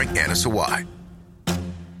 starring Anna Sawai.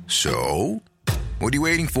 So, what are you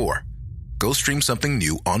waiting for? Go stream something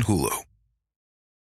new on Hulu.